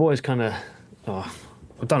I've always kind of,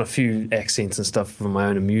 I've done a few accents and stuff for my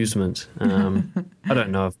own amusement. I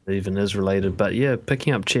don't know if it even is related, but yeah,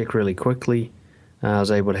 picking up Czech really quickly. I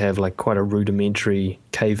was able to have like quite a rudimentary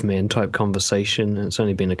caveman type conversation, and it's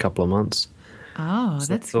only been a couple of months. Oh, so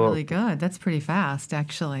that's really good. That's pretty fast,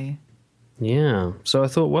 actually. Yeah. So I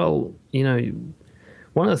thought, well,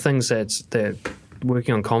 one of the things that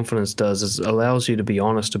working on confidence does is allows you to be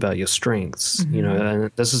honest about your strengths.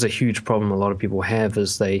 And this is a huge problem a lot of people have,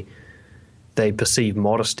 is they perceive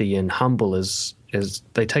modesty and humble as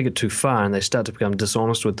they take it too far, and they start to become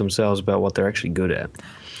dishonest with themselves about what they're actually good at.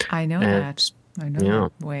 I know that. I know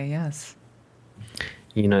that way, yes.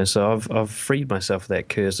 So I've freed myself of that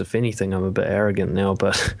curse. If anything, I'm a bit arrogant now,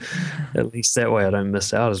 but at least that way I don't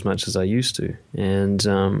miss out as much as I used to. And,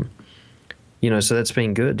 so that's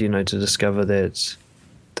been good, to discover that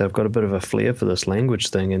I've got a bit of a flair for this language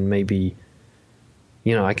thing, and maybe,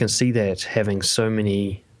 I can see that having so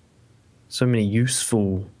many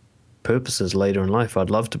useful purposes later in life. I'd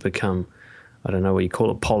love to become, I don't know what you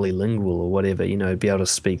call it, polylingual or whatever, be able to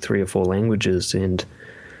speak 3 or 4 languages, and,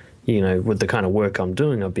 with the kind of work I'm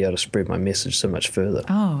doing, I'll be able to spread my message so much further.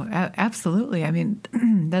 Oh, absolutely. I mean,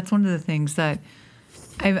 that's one of the things that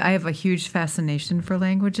I have a huge fascination for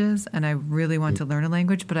languages, and I really want to learn a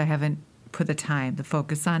language, but I haven't put the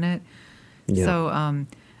focus on it. Yeah. So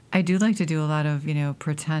I do like to do a lot of,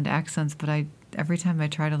 pretend accents, but every time I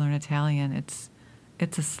try to learn Italian, it's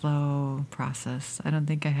a slow process. I don't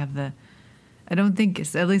think, at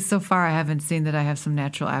least so far, I haven't seen that I have some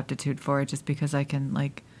natural aptitude for it, just because I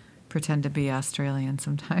can, pretend to be Australian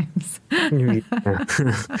sometimes.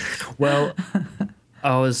 Well,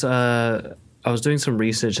 I was doing some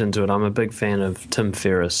research into it. I'm a big fan of Tim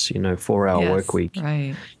Ferriss, 4-Hour Work Week.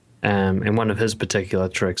 Right. And one of his particular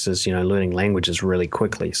tricks is, learning languages really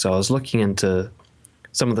quickly. So I was looking into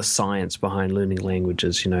some of the science behind learning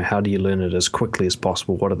languages. How do you learn it as quickly as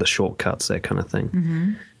possible? What are the shortcuts, that kind of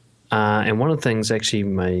thing. And one of the things actually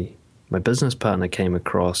my business partner came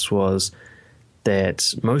across was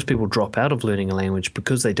that most people drop out of learning a language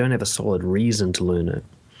because they don't have a solid reason to learn it.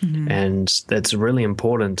 And that's really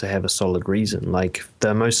important to have a solid reason. Like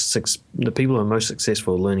the people who are most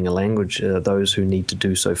successful at learning a language are those who need to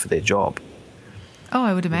do so for their job. Oh,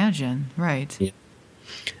 I would imagine. Right. Yeah.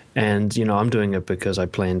 And, I'm doing it because I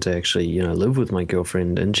plan to actually, live with my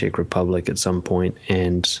girlfriend in Czech Republic at some point.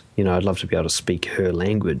 And, I'd love to be able to speak her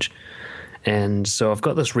language. And so I've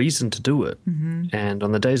got this reason to do it. And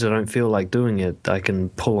on the days I don't feel like doing it, I can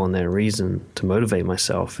pull on that reason to motivate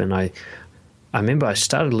myself. And I remember I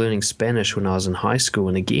started learning Spanish when I was in high school.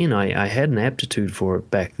 And again, I had an aptitude for it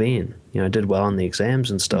back then. I did well on the exams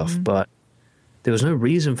and stuff, but there was no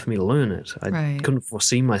reason for me to learn it. I couldn't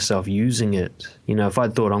foresee myself using it. If I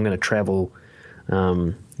thought I'm going to travel,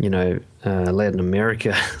 Latin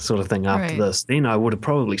America sort of thing after this, then I would have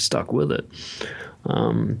probably stuck with it.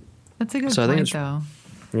 That's a good point, though.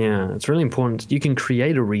 Yeah, it's really important. You can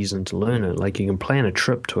create a reason to learn it. Like you can plan a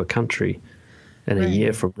trip to a country in a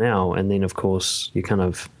year from now, and then of course you got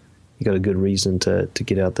a good reason to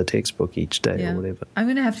get out the textbook each day or whatever. I'm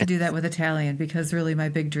going to have to do that with Italian because really my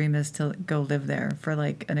big dream is to go live there for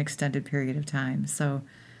like an extended period of time. So,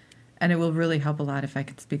 and it will really help a lot if I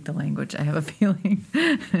could speak the language. I have a feeling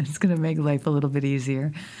it's going to make life a little bit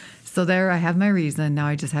easier. So there I have my reason. Now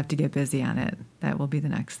I just have to get busy on it. That will be the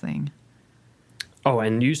next thing. Oh,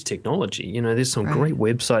 and use technology. You know, there's some great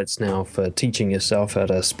websites now for teaching yourself how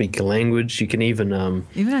to speak a language. You can even on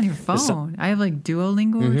your phone. I have like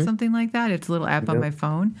Duolingo or something like that. It's a little app on my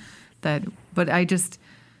phone but I just,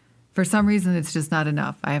 for some reason, it's just not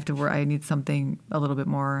enough. I have to work. I need something a little bit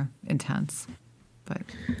more intense. But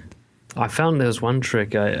I found there's one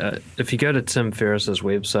trick. If you go to Tim Ferriss's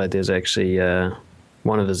website, there's actually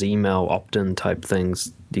one of his email opt-in type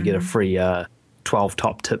things. You get a free 12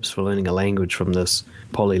 top tips for learning a language from this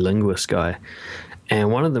polylinguist guy.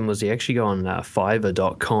 And one of them was you actually go on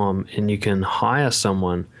Fiverr.com and you can hire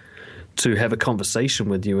someone to have a conversation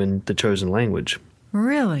with you in the chosen language.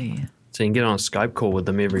 Really? So you can get on a Skype call with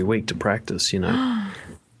them every week to practice, And I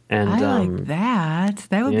like that.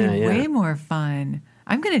 That would be way more fun.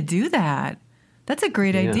 I'm going to do that. That's a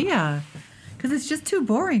great idea. Because it's just too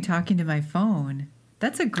boring talking to my phone.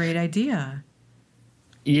 That's a great idea.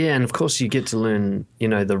 Yeah, and of course you get to learn,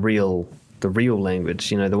 the real language.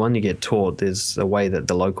 The one you get taught. There's a way that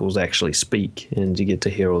the locals actually speak, and you get to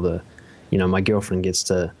hear all the, my girlfriend gets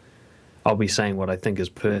to. I'll be saying what I think is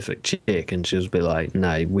perfect Czech, and she'll be like,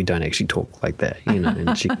 "No, we don't actually talk like that,"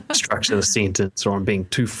 and she can structure the sentence, or I'm being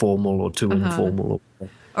too formal or too informal.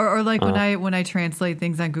 Or like when I translate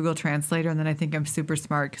things on Google Translator, and then I think I'm super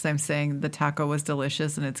smart because I'm saying the taco was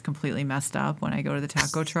delicious and it's completely messed up when I go to the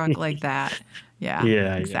taco truck like that. Yeah,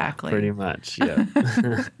 exactly. Yeah, pretty much. Yeah.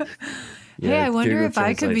 Hey, I wonder if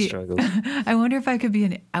I could be. I wonder if I could be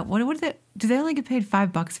an. Do they only get paid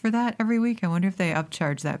 $5 for that every week? I wonder if they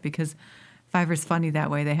upcharge that because Fiverr's funny that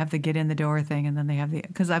way. They have the get in the door thing, and then they have the.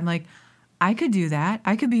 Because I'm like, I could do that.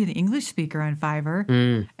 I could be an English speaker on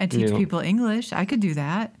Fiverr and teach people English. I could do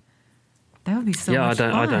that. That would be so much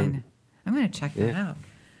fun. I'm going to check that out.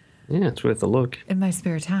 Yeah, it's worth a look. In my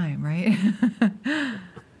spare time, right?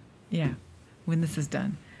 Yeah, when this is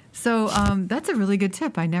done. So that's a really good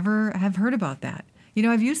tip. I never have heard about that.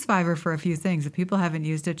 I've used Fiverr for a few things. If people haven't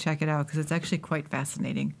used it, check it out because it's actually quite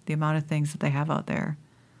fascinating, the amount of things that they have out there.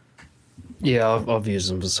 Yeah, I've used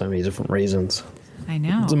them for so many different reasons. I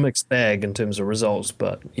know. It's a mixed bag in terms of results,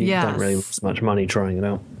 but you don't really lose much money trying it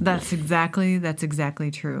out. That's exactly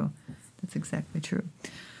true. That's exactly true.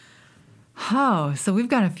 Oh, so we've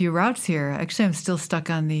got a few routes here. Actually, I'm still stuck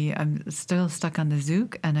on the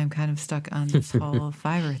Zook, and I'm kind of stuck on this whole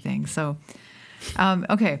Fiverr thing. So,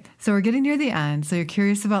 okay, so we're getting near the end. So you're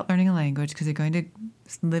curious about learning a language because you're going to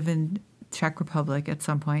live in Czech Republic at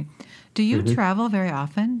some point. Do you travel very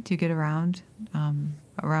often? Do you get around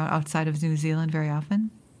outside of New Zealand very often?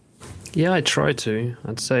 Yeah, I try to.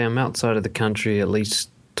 I'd say I'm outside of the country at least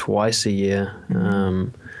twice a year.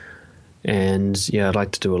 And yeah, I'd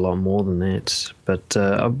like to do a lot more than that. But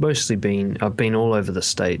I've been all over the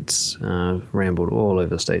States, rambled all over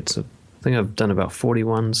the States. I think I've done about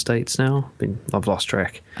 41 states now. I've lost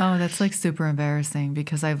track. Oh, that's like super embarrassing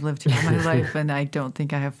because I've lived here all my life and I don't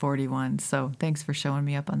think I have 41. So thanks for showing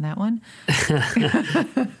me up on that one.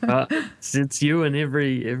 It's you and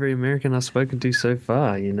every American I've spoken to so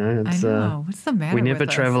far, It's, I know. What's the matter we never with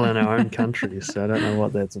us? travel in our own country, so I don't know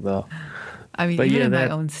what that's about. I mean, even in my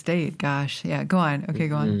own state, gosh. Yeah, go on. Okay,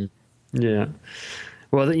 go on. Yeah.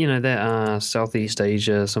 Well, that Southeast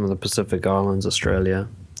Asia, some of the Pacific Islands, Australia,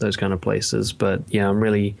 those kind of places. But yeah,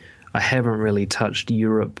 I haven't really touched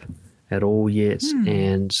Europe at all yet,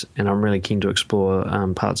 and I'm really keen to explore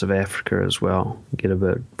parts of Africa as well, get a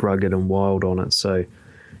bit rugged and wild on it. So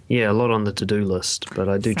yeah, a lot on the to-do list, but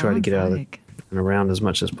I do try to get out of it and around as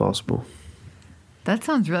much as possible. That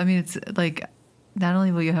sounds really, I mean, it's like, not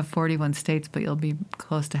only will you have 41 states, but you'll be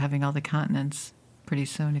close to having all the continents pretty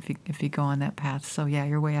soon if you go on that path. So yeah,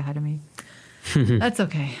 you're way ahead of me. That's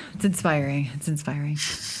okay. It's inspiring.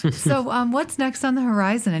 So what's next on the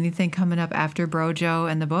horizon? Anything coming up after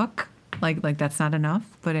Brojo and the book? Like that's not enough,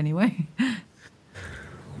 but anyway.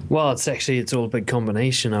 Well, it's all a big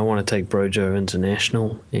combination. I want to take Brojo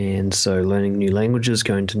international, and so learning new languages,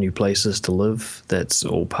 going to new places to live, that's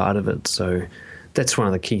all part of it. So that's one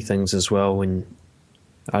of the key things as well. When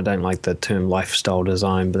I don't like the term lifestyle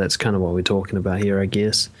design, but that's kind of what we're talking about here, I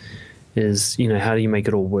guess, is, how do you make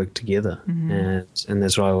it all work together? And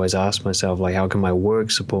that's what I always ask myself, like, how can my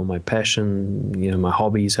work support my passion, my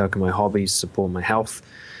hobbies? How can my hobbies support my health?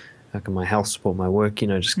 How can my health support my work?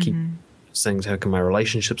 Just keep things. How can my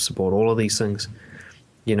relationships support all of these things?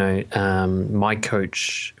 My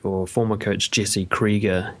coach or former coach, Jesse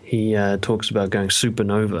Krieger, he talks about going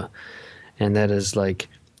supernova. And that is like,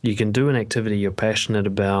 you can do an activity you're passionate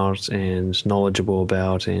about and knowledgeable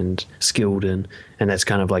about and skilled in, and that's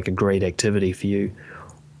kind of like a great activity for you.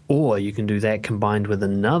 Or you can do that combined with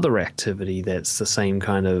another activity that's the same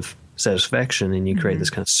kind of satisfaction, and you create this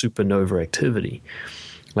kind of supernova activity.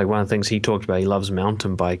 Like one of the things he talked about, he loves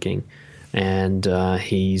mountain biking, and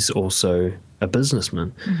he's also a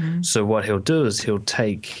businessman. So what he'll do is he'll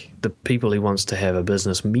take the people he wants to have a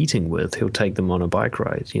business meeting with, he'll take them on a bike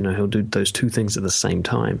ride. He'll do those two things at the same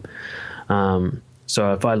time.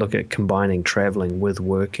 So if I look at combining traveling with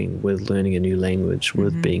working, with learning a new language,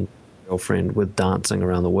 with being a girlfriend, with dancing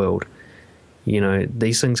around the world,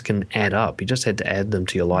 these things can add up. You just had to add them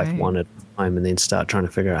to your life one at a time and then start trying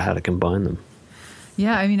to figure out how to combine them.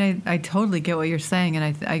 Yeah, I mean, I totally get what you're saying,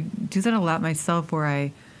 and I do that a lot myself where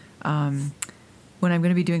I when I'm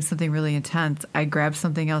going to be doing something really intense, I grab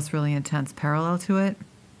something else really intense parallel to it.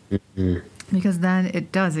 Because then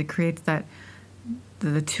it creates that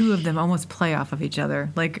the two of them almost play off of each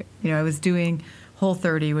other. Like, I was doing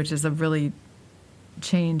Whole30, which is a really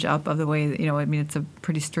change up of the way, it's a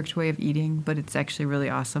pretty strict way of eating, but it's actually really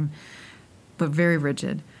awesome, but very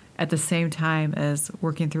rigid. At the same time as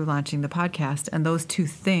working through launching the podcast. And those two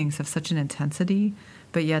things have such an intensity,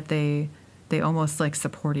 but yet they almost like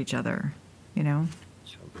support each other,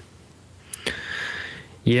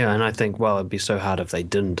 Yeah, and I think, well, it'd be so hard if they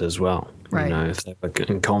didn't as well, right. If they were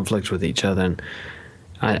in conflict with each other. And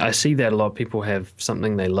I see that a lot of people have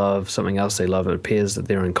something they love, something else they love. It appears that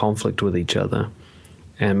they're in conflict with each other.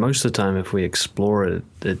 And most of the time, if we explore it,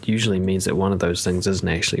 it usually means that one of those things isn't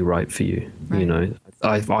actually right for you. Right.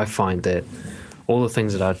 I find that all the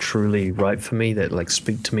things that are truly right for me, that like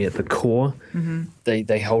speak to me at the core,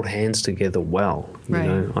 they hold hands together well.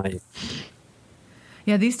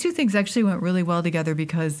 Yeah, these two things actually went really well together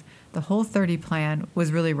because the Whole30 plan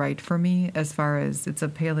was really right for me as far as it's a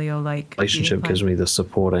paleo-like relationship gives me the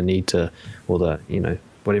support I need to, or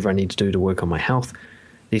whatever I need to do to work on my health.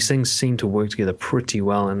 These things seem to work together pretty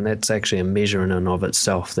well, and that's actually a measure in and of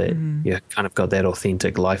itself that you kind of got that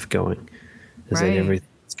authentic life going. Is that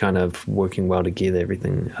everything's kind of working well together,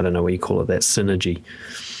 everything, I don't know what you call it, that synergy.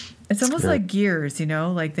 It's almost like gears,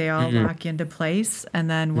 like they all lock into place, and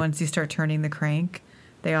then once you start turning the crank,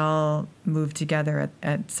 they all move together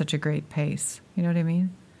at such a great pace. You know what I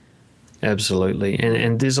mean? Absolutely.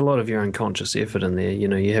 And there's a lot of your unconscious effort in there.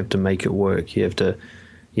 You have to make it work. You have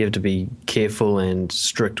to be careful and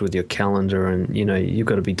strict with your calendar, and you've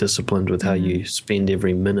got to be disciplined with how you spend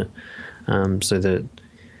every minute. So that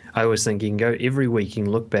I always think you can go every week, you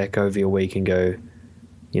can look back over your week and go,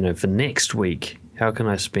 for next week, how can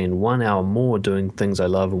I spend 1 hour more doing things I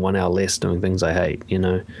love and 1 hour less doing things I hate,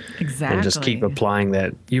 Exactly. And just keep applying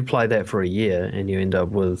that. You apply that for a year and you end up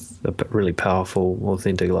with a really powerful,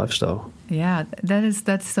 authentic lifestyle. Yeah,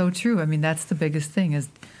 that's so true. I mean, that's the biggest thing is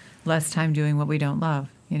less time doing what we don't love,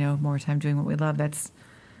 more time doing what we love. That's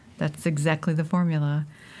exactly the formula.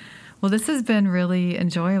 Well, this has been really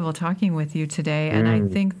enjoyable talking with you today, and I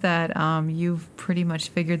think that you've pretty much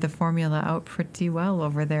figured the formula out pretty well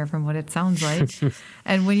over there from what it sounds like.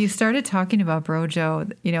 And when you started talking about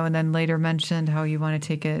Brojo, and then later mentioned how you want to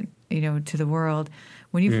take it, to the world,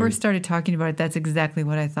 when you first started talking about it, that's exactly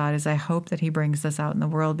what I thought is I hope that he brings this out in the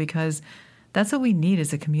world, because that's what we need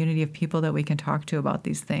is a community of people that we can talk to about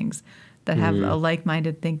these things, that have a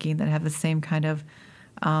like-minded thinking, that have the same kind of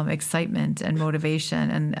excitement and motivation.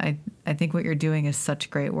 And I think what you're doing is such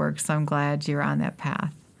great work. So I'm glad you're on that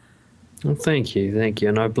path. Well, thank you.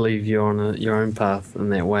 And I believe you're on your own path in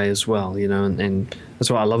that way as well, and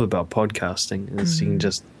that's what I love about podcasting is you can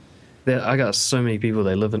just, I got so many people,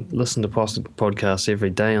 they listen to podcasts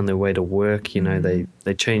every day on their way to work.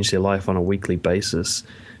 They change their life on a weekly basis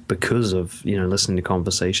because of, listening to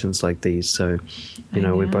conversations like these. So,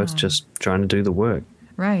 we're both just trying to do the work.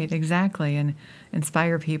 Right, exactly. And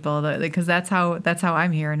inspire people, because that's how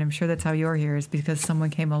I'm here, and I'm sure that's how you're here, is because someone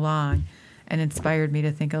came along and inspired me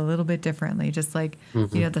to think a little bit differently, just like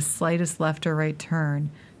the slightest left or right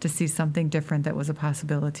turn to see something different that was a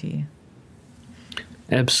possibility.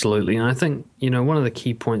 Absolutely. And I think one of the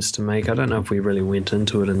key points to make, I don't know if we really went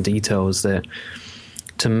into it in detail, is that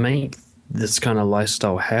to make this kind of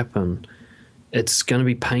lifestyle happen, it's going to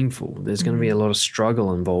be painful. There's going to be a lot of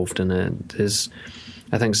struggle involved in it.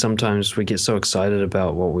 I think sometimes we get so excited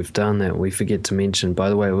about what we've done that we forget to mention, by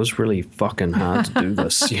the way, it was really fucking hard to do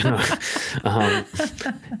this,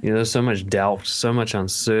 There's so much doubt, so much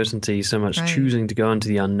uncertainty, so much choosing to go into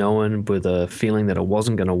the unknown with a feeling that it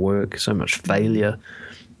wasn't going to work, so much failure.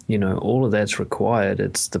 All of that's required.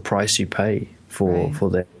 It's the price you pay for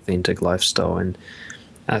that authentic lifestyle. And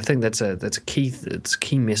I think that's a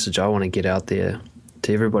key message I want to get out there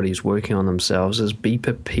to everybody who's working on themselves, is be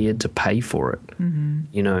prepared to pay for it.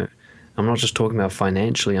 I'm not just talking about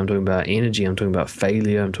financially, I'm talking about energy, I'm talking about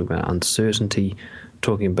failure, I'm talking about uncertainty,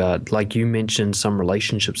 talking about, like you mentioned, some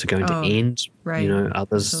relationships are going to end,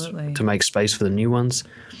 others Absolutely. To make space for the new ones.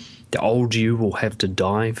 The old you will have to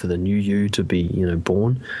die for the new you to be,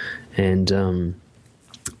 born. And,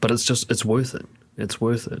 but it's worth it. It's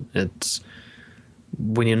worth it.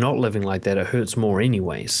 When you're not living like that, it hurts more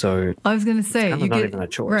anyway. So I was going to say, you not even a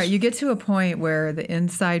choice. Right, you get to a point where the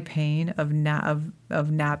inside pain of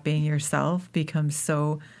not being yourself becomes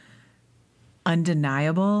so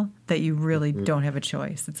undeniable that you really don't have a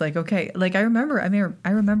choice. It's like, okay, like I remember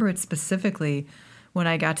it specifically when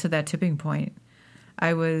I got to that tipping point.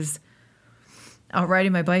 I was out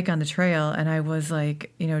riding my bike on the trail, and I was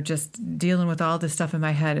like, just dealing with all this stuff in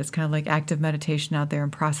my head. It's kind of like active meditation out there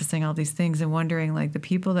and processing all these things and wondering, like, the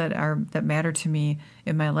people that matter to me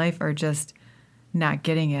in my life are just not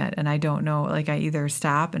getting it. And I don't know, like, I either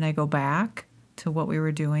stop and I go back to what we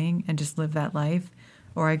were doing and just live that life,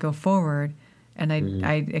 or I go forward and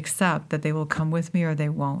I accept that they will come with me or they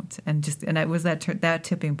won't. And it was that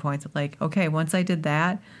tipping point of like, okay, once I did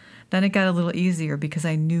that, then it got a little easier because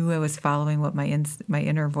I knew I was following what my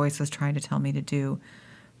inner voice was trying to tell me to do.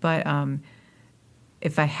 But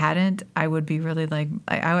if I hadn't, I would be really like,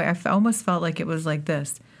 I almost felt like it was like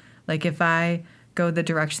this. Like if I go the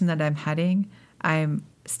direction that I'm heading, I'm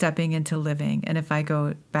stepping into living. And if I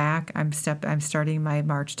go back, I'm starting my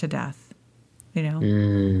march to death.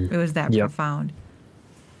 It was that profound.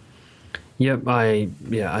 Yep. I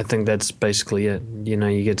think that's basically it.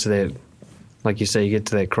 You get to that, like you say, you get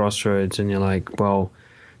to that crossroads and you're like, well,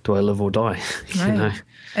 do I live or die?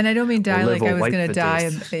 And I don't mean die like I was going to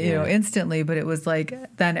die, instantly, but it was like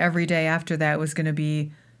then every day after that was going to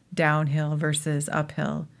be downhill versus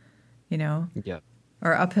uphill, Yeah.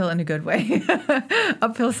 Or uphill in a good way.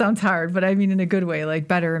 Uphill sounds hard, but I mean in a good way, like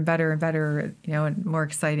better and better and better, and more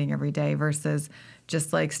exciting every day versus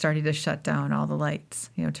just like starting to shut down all the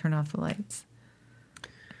lights, turn off the lights.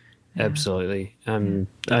 Yeah. Absolutely.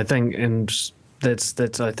 I think, and that's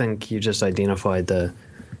I think you just identified the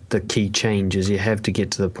key change is you have to get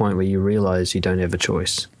to the point where you realize you don't have a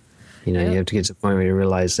choice. You have to get to the point where you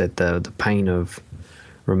realize that the pain of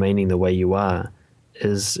remaining the way you are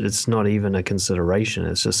it's not even a consideration.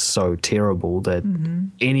 It's just so terrible that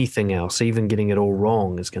anything else, even getting it all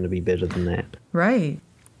wrong, is going to be better than that. Right.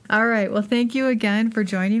 All right. Well, thank you again for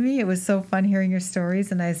joining me. It was so fun hearing your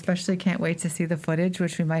stories, and I especially can't wait to see the footage,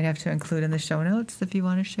 which we might have to include in the show notes if you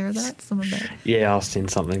want to share some of that. Yeah, I'll send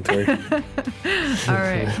something through. All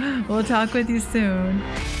right. We'll talk with you soon.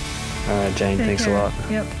 All right, Jane. Thanks a lot.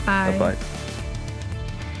 Yep. Bye. Bye-bye.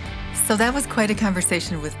 So that was quite a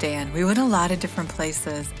conversation with Dan. We went a lot of different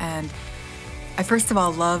places, and I first of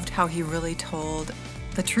all loved how he really told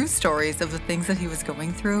the true stories of the things that he was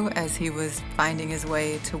going through as he was finding his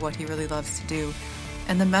way to what he really loves to do.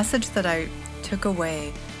 And the message that I took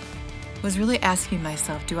away was really asking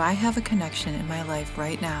myself, do I have a connection in my life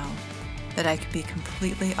right now that I could be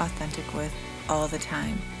completely authentic with all the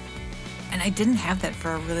time? And I didn't have that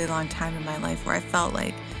for a really long time in my life, where I felt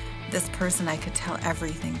like this person I could tell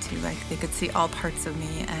everything to, like they could see all parts of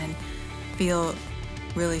me and feel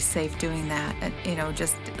really safe doing that, and,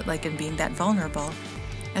 just like in being that vulnerable.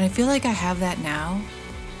 And I feel like I have that now,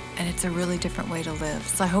 and it's a really different way to live.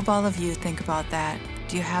 So I hope all of you think about that.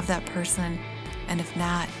 Do you have that person? And if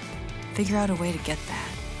not, figure out a way to get that,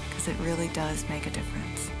 because it really does make a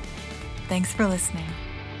difference. Thanks for listening.